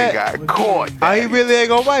wipe They that. got caught. Oh, he really ain't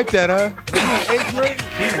gonna wipe that, huh?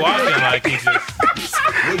 He's walking like he just.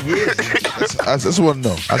 What year is this? I just want to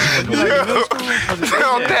know. I just want to know.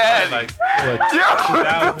 Tell Daddy. Like, Yo,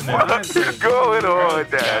 what, what's going on,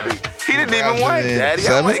 Daddy? He didn't even wipe, Daddy.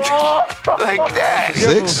 I'm 2007? like that.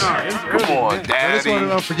 6? Come on, This one an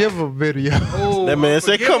Daddy. unforgivable video. That man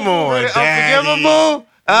said, "Come on, Daddy." Unforgivable?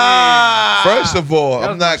 Ah. First of all,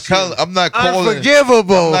 I'm not calling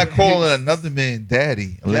Unforgivable. another man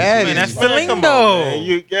daddy. Daddy. Man, that's Man, come on, man.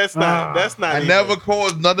 Filindo. That's not. I even- never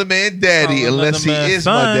called another man daddy Call unless another he man is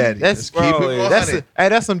my son. daddy. That's- Let's keep bro, it that's 100.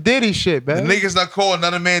 That's some Diddy shit, The man. niggas not call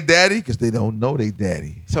another man daddy because they don't know they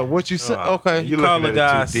daddy. So what you said? Oh, Okay. you Call looking the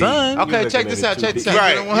at it guy too deep. son. You Okay, looking check at this it out, too check this deep. out.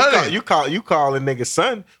 Right. Keep it 100. You call a nigga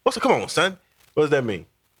son. Come on, son. What does that mean?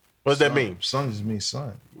 What does that mean? Son just means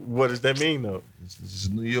son. What does that mean though? It's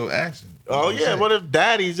just New York accent. Oh yeah. What if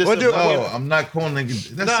daddy's just? What do- No, I'm not calling nigga.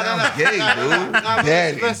 That sounds gay, dude.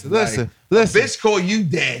 Daddy. Listen, Like, listen, a listen. bitch call you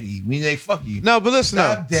daddy when they fuck you. No, but listen,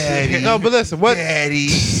 Stop, daddy. No, but listen. What? Daddy.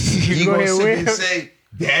 You Go gonna ahead, sit Will. and say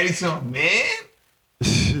daddy to a man?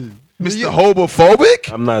 Mr.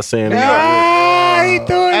 Homophobic? I'm not saying Ah, he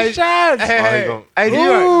throwing shots. Oh, he Hey, gon-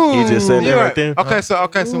 hey, He just said that you right there. Okay,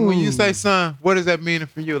 so when you say son, what does that mean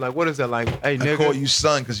for you? Like, what is that like? Hey, I nigga. call you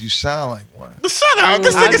son because you sound like one. Shut up.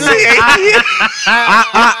 This I nigga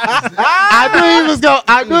knew-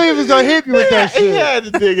 I knew he was gonna hit me with that He shit. had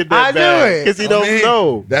to dig it I that knew bad it. because he I don't mean,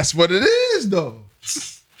 know. That's what it is, though.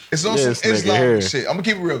 It's on This some nigga Islam here. shit. I'm gonna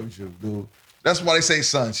keep it real with you, dude. That's why they say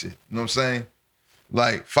son shit. You know what I'm saying?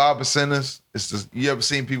 Like 5%ers. It's just, you ever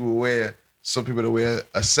seen people wear, some people that wear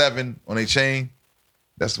a 7 on their chain?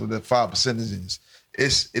 That's what the 5%ers is.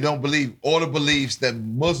 It don't believe all the beliefs that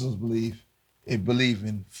Muslims believe. It believe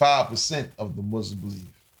in 5% of the Muslim belief.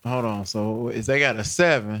 Hold on. So is they got a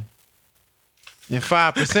 7 and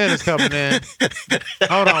 5% is coming in?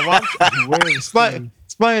 Hold on.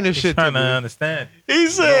 Explain this shit to Trying me. to understand. He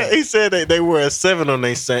said that they wear a 7 on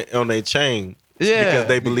their chain. Yeah. Because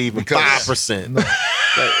they believe in 5%.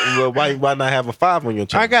 Well, why not have a 5 on your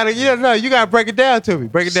chain? I gotta, you gotta break it down to me.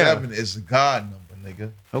 Break it down. 7 is a God number,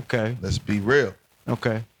 nigga. Okay. Let's be real.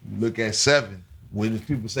 Okay. Look at 7. When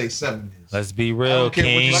people say 7 is. Let's be I real, don't care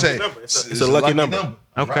what King. you say. It's a lucky number.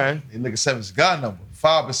 Okay. Right? They look at 7 as a God number.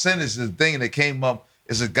 5% is the thing that came up.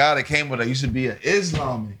 It's a guy that came up that used to be an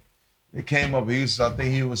Islamic. It came up. I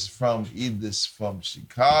think he was from from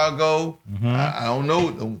Chicago. I don't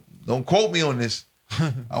know. Don't quote me on this.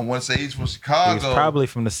 I want to say he's from He Chicago. was probably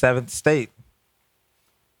from the 7th state.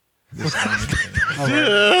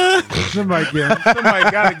 Somebody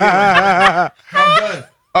gotta get him.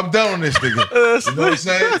 I'm done on this nigga. You know what I'm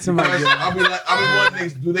saying? Somebody Because I be wanting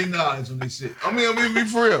niggas do they knowledge on this shit. I mean, be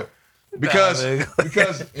for real. Because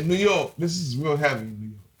in New York, this is real heavy in New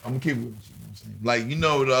York. I'm gonna keep it with you. You know what I'm saying? Like, you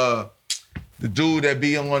know the dude that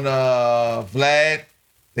be on Vlad,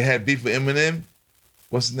 they had beef with Eminem.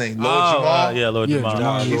 What's his name? Lord Jamal? Yeah, Lord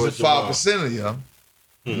Jamal. He's a 5%er, yo.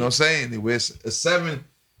 You know what I'm saying? It was a 7.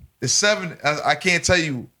 It's 7. I can't tell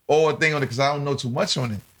you all the thing on it because I don't know too much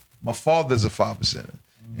on it. My father's a 5%er.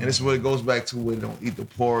 And this is where it goes back to where they don't eat the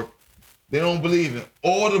pork. They don't believe in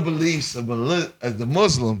all the beliefs of the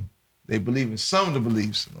Muslim. They believe in some of the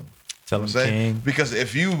beliefs. You know? Tell You know him, what I'm saying? King. Because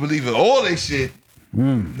if you believe in all that shit,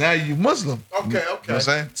 now you Muslim. Okay, You know what I'm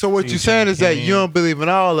saying? So what you're saying is that you don't believe in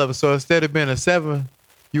all of it. So instead of being a 7,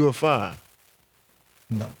 you a 5.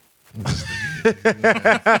 No.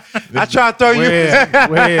 I try to throw you.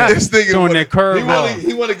 This nigga Throwing that curve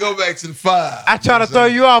he want to go back to the 5. I try to throw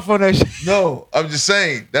you off on that shit. No, I'm just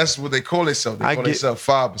saying that's what they call themselves. They call themselves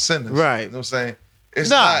 5%ers. Right. You know what I'm saying? It's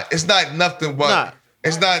Nah. not nothing but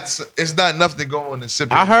it's not nothing going and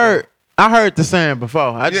sipping. I heard the saying before.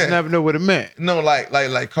 I just never knew what it meant. No,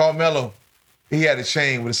 like Carmelo, he had a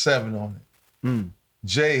chain with a 7 on it.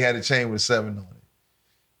 Jay had a chain with a 7 on it.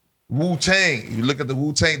 Wu-Tang, if you look at the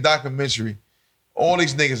Wu-Tang documentary, all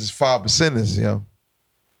these niggas is 5%ers, yo.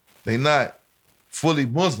 They not fully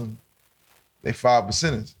Muslim. They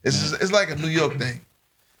 5%ers. It's like a New York thing.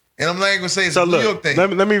 And I'm not even gonna say it's a New York thing.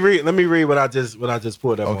 Let me read what I just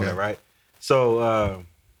pulled up on it, right? So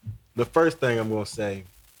the first thing I'm gonna say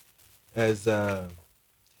is so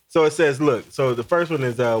it says, look, so the first one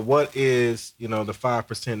is what is, the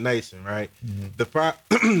 5% nation, right? The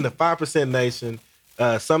 5% nation,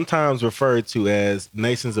 sometimes referred to as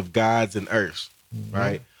nations of gods and earths,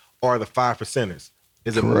 right? Or the 5%ers.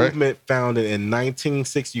 Is a movement founded in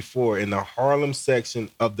 1964 in the Harlem section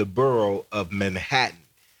of the borough of Manhattan.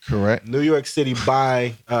 Correct. New York City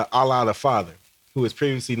by Allah the Father, who was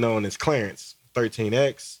previously known as Clarence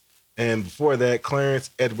 13X, and before that, Clarence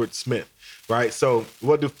Edward Smith, right? So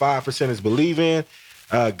what do 5%ers believe in?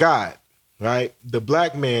 God, right? The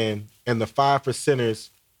black man and the 5%ers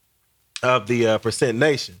of the percent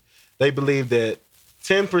nation. They believe that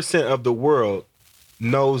 10% of the world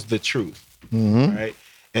knows the truth, right?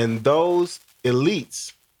 And those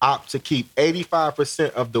elites opt to keep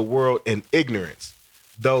 85% of the world in ignorance.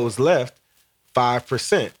 Those left,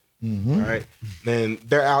 5%, right? Then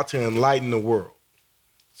they're out to enlighten the world.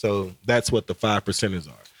 So that's what the 5%ers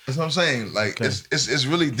are. That's what I'm saying. Like it's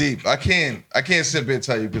really deep. I can't sit here and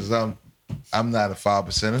tell you because I'm not a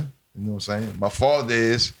 5%er. You know what I'm saying? My father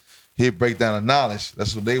is. He'd break down the knowledge.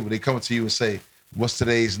 That's what they come to you and say, "What's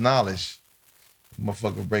today's knowledge?"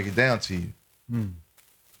 Motherfucker, break it down to you.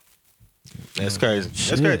 That's crazy.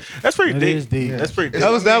 That's crazy. That's pretty deep. That's pretty deep.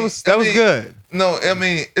 That was good. No, I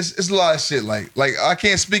mean it's a lot of shit. Like I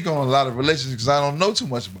can't speak on a lot of religions because I don't know too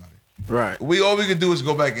much about it. Right. All we can do is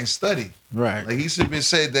go back and study. Right. Like he should have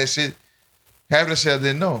said that shit. Half of the shit I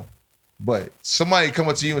didn't know. But somebody come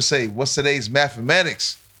up to you and say, "What's today's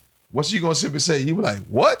mathematics?" What's you gonna sit and say? You be like,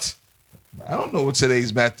 "What? I don't know what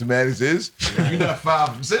today's mathematics is." You're not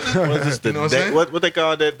 5%. You know what I'm saying? What they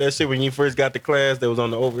call that shit when you first got to class that was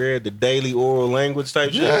on the overhead, the daily oral language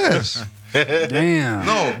type shit? Yes. Damn.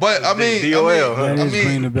 No, but I mean, DOL, huh? That is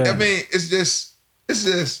bringing it back. I mean, it's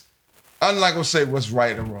just, I'm not gonna say what's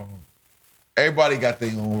right or wrong. Everybody got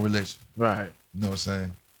their own religion. Right. You know what I'm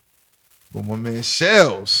saying? But my man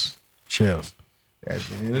Shells, Chills. at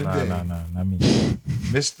the end of the day, Nah, not me.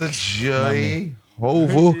 Mr. J.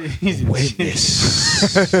 Jehovah's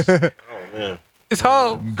Witness. Oh man, It's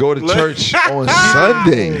Hov. Go to church on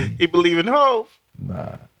Sunday. he believe in hope.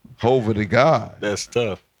 Nah, Hova to God. That's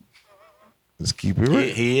tough. Let's keep it real.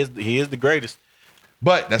 He is the greatest.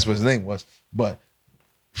 But that's what his name was. But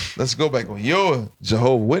let's go back on your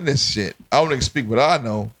Jehovah's Witness shit. I want to speak what I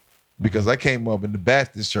know because I came up in the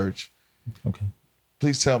Baptist church. Okay.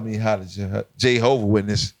 Please tell me how the Jehovah's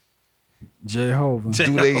Witness Jehovah.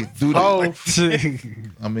 do they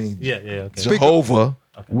I mean, Okay. Jehovah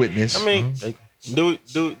Witness. I mean, do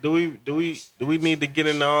we need to get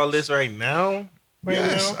into all this right now? Right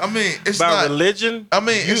yes. now? I mean, it's about not religion. I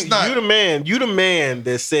mean, it's not. You the man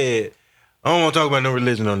that said, I don't want to talk about no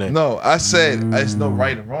religion on that. No, I said it's no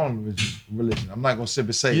right and wrong religion. I'm not gonna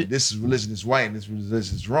simply say this is religion is right and this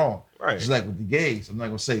religion is wrong. Right. It's like with the gays. I'm not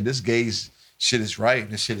gonna say this gays shit is right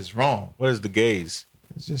and this shit is wrong. What is the gays?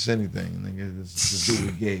 It's just anything. Nigga. It's to do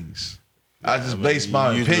with gays. I just base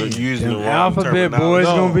my opinion. Using the wrong Alphabet terminology. boys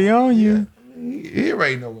gonna be on you. He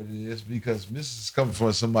already know what it is because this is coming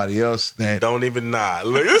from somebody else that Don't even nod.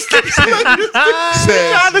 Look, this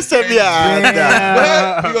trying to set me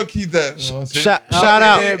out. we gonna keep that. You know what I'm saying? Shout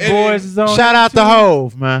Alphabet out, boys is on shout you out too. the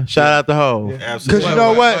Hove, man. Shout out the Hove. Absolutely. Because you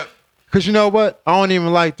know what? Because you know what? I don't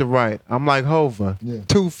even like the right. I'm like Hova. Yeah.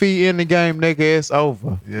 2 feet in the game, nigga, it's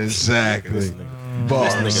over. Exactly. This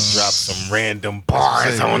Bars. nigga dropped some random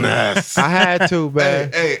bars on us. I had to,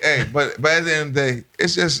 man. Hey, but at the end of the day,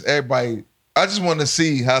 it's just everybody. I just want to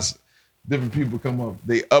see how different people come up,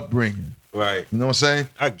 they upbringing. Right. You know what I'm saying?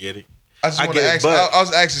 I get it. I just want to ask. I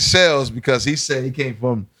was asking Shells because he said he came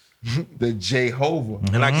from the Jehovah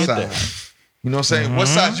And I get side. that. You know what I'm saying? What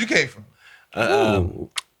side you came from?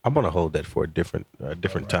 I'm gonna hold that for a different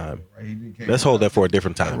time. Right, he came Let's hold that for a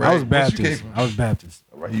different time. Right. I was What you came Baptist. from? I was Baptist.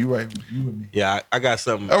 All right, you right. You and me. Yeah, I got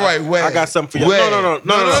something. All right, Web. I got something for you. Web.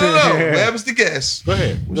 No. Web is the guest. Go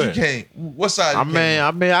ahead. What Go you ahead. came? What side? I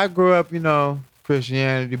mean, I grew up,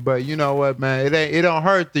 Christianity, but you know what, man? It don't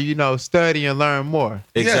hurt to, study and learn more.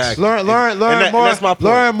 Exactly. Learn And more. that's my point.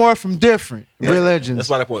 Learn more from different religions. That's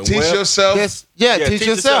my point. Teach Well, yourself. Teach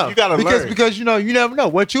yourself. You gotta because learn. because you never know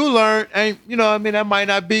what you learn, and that might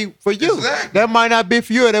not be for you. Exactly. That might not be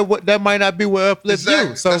for you. That might not be what uplifts you.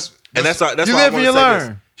 Exactly. So That's you why I live want and to you say learn.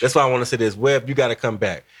 this. That's why I want to say this. Webb, you got to come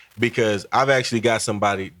back because I've actually got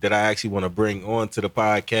somebody that I actually want to bring on to the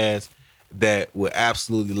podcast that will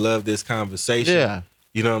absolutely love this conversation. Yeah.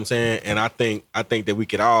 You know what I'm saying? And I think that we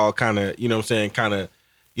could all kind of,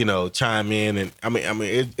 chime in, and I mean,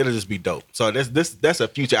 it'll just be dope. So that's a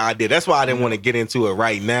future idea. That's why I didn't want to get into it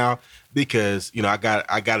right now because I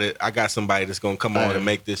got somebody that's gonna come on and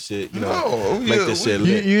make this shit, make this shit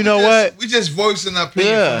lit. You know what? We just voicing our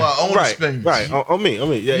opinion from our own experience. Right. On me.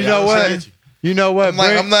 Yeah. You know what? You know what?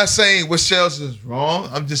 I'm not saying what Shells is wrong.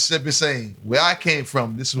 I'm just simply saying where I came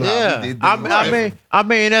from. This is what I did. I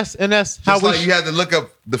mean, that's how Just we. like you had to look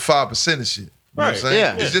up the 5% of shit. You know what I'm saying?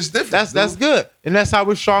 Yeah. It's just different. That's good, and that's how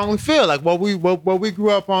we strongly feel. Like what we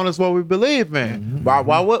grew up on is what we believe in.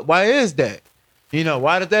 Why is that?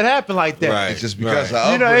 Why did that happen like that? Right. It's just because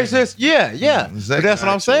Right. of It's just Exactly. But that's what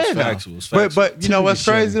I'm saying. though. Factuals. But you know what's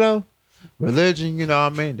crazy though? Religion,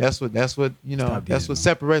 that's what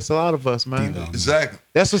separates a lot of us, man. Exactly.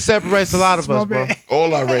 That's what separates a lot of us, bro.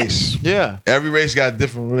 All our race. Yeah. Every race got a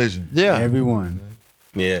different religion. Yeah. Everyone.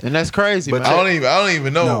 Yeah. And that's crazy, But man. I don't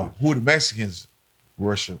even know No. who the Mexicans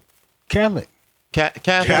worship. Catholic. Catholic.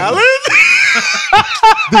 Khaled?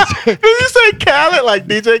 Did you say Khaled like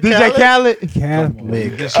DJ DJ Khaled? Khaled.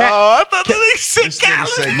 Catholic. Oh, I thought they said This nigga Khaled.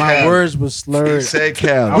 say My Cal. words was He slurred. said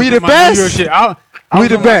Cal. We I was the on my New best. York shit. I We was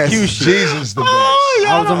the on my best. Q shit. Jesus the best. Oh,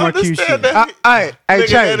 y'all I was on don't my Q understand shit. that. Hey, Nigga,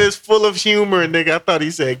 Chase. that is full of humor, nigga. I thought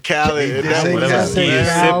he said Khaled. He and did that say was Khaled. He is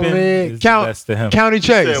Catholic. sipping. It's the Count- best to him. County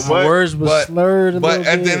Chase. Said My what? words was But- slurred a But little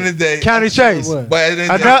at bit. the end of the day, County Chase. What? but at the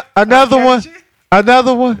end of the day, Another one.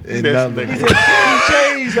 Another one. another-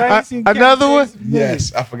 Chase, I ain't seen Another County one? Chase.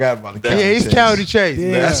 yes, I forgot about the County Yeah, he's Chase. County Chase.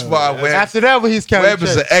 Yeah. That's why Webb, After that one, he's County Webb is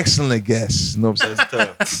Chase. an excellent guest. You know what I'm saying?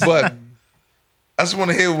 But I just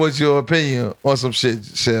want to hear what's your opinion on some shit,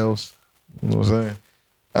 Shells. You know what I'm saying?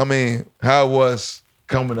 I mean, how it was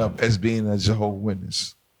coming up as being a Jehovah's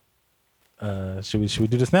Witness. Should we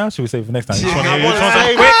do this now? Should we save it for next time? I want to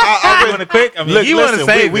save quick? it. You want it quick? I mean, Look, you want to listen,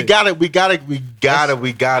 save we it. got it,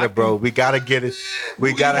 bro. We gotta get it.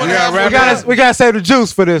 We gotta. We gotta save the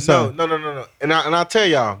juice for this. No. huh? And I'll tell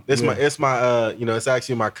y'all, it's my it's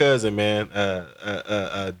actually my cousin, man,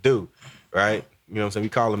 Duke, right? You know what I'm saying? We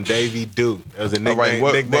call him Davey Duke. That was a All nickname.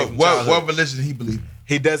 right, nickname from what childhood. religion he believe in?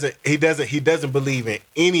 He doesn't believe in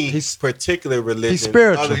any particular religion. He's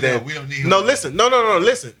spiritual. Other than, We don't need no, him. listen. No,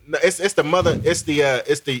 listen. No, it's the mother. He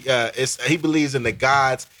believes in the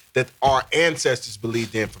gods that our ancestors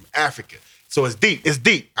believed in from Africa. So it's deep. It's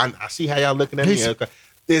deep. I see how y'all looking at me. Okay.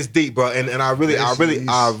 It's deep, bro. And I really, He's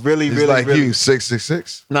like really. you,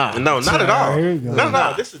 666. Nah, No, not at all. Here you go.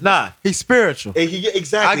 No. This is nah. He's spiritual.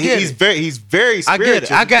 exactly. I get He's it. very I spiritual. get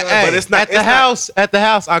it. I got. Hey, but it's not at the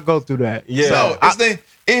house. I go through that. Yeah. So it's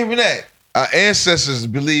even that our ancestors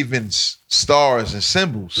believe in stars and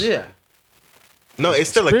symbols. Yeah. No, it's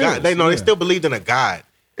still a god. They still believed in a god.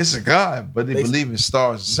 It's a god, but they believe in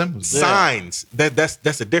stars and symbols. Signs.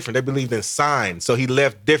 That's a different. They believed in signs. So he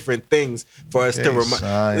left different things for us to Okay, remind.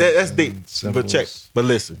 signs That's deep. and But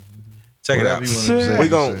listen. Check Whatever it you out. wanna say,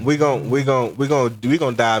 We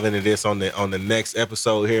gonna dive into this on the next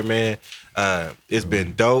episode here, man. It's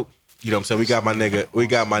been dope. You know what I'm saying? We got my nigga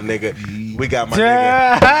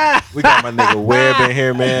Webb in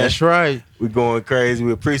here, man. That's right. We going crazy.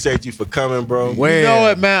 We appreciate you for coming, bro. You know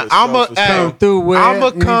it, man. For sure, for sure. Come through, Webb, I'ma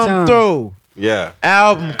come anytime. through. Yeah.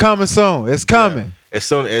 Album coming soon. It's coming. As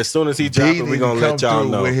soon as he drop it, we gonna let y'all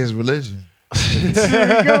know. with his religion.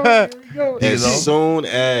 As soon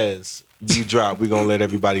as you drop, we gonna let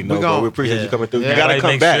everybody know. Bro. We appreciate you coming through. You Yeah, gotta like, come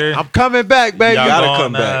make back. sure I'm coming back, baby. y'all gotta go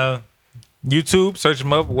come on, back. YouTube, search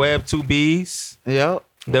them up. Web2Bs. Yep.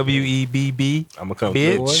 WEBB. I'm gonna come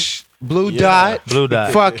through. Bitch. Blue dot. Blue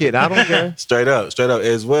dot. Fuck it. I don't care. Straight up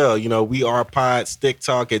as well. You know, we are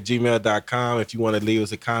podsticktalk@gmail.com. If you want to leave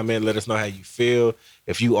us a comment, let us know how you feel.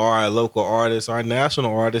 If you are a local artist or a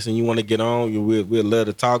national artist and you want to get on, we'd love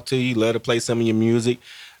to talk to you, love to play some of your music.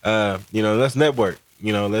 Let's network.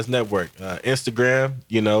 Instagram,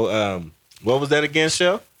 what was that again,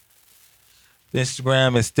 Shell?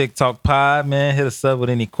 Instagram is Stick Talk Pod, man. Hit us up with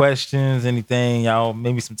any questions, anything, y'all,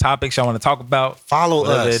 maybe some topics y'all want to talk about. Follow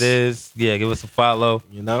Whatever us. it is. Yeah, give us a follow.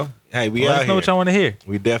 Hey, we Let out us know here. what y'all want to hear.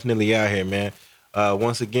 We definitely out here, man.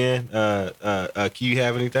 Once again, Q, you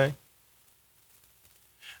have anything?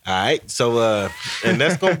 All right, so and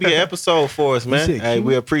that's gonna be an episode for us, man. Hey,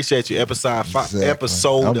 we appreciate you. Episode Exactly. I'm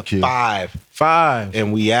episode cute. 5, 5.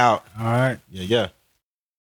 and we out. All right. Yeah.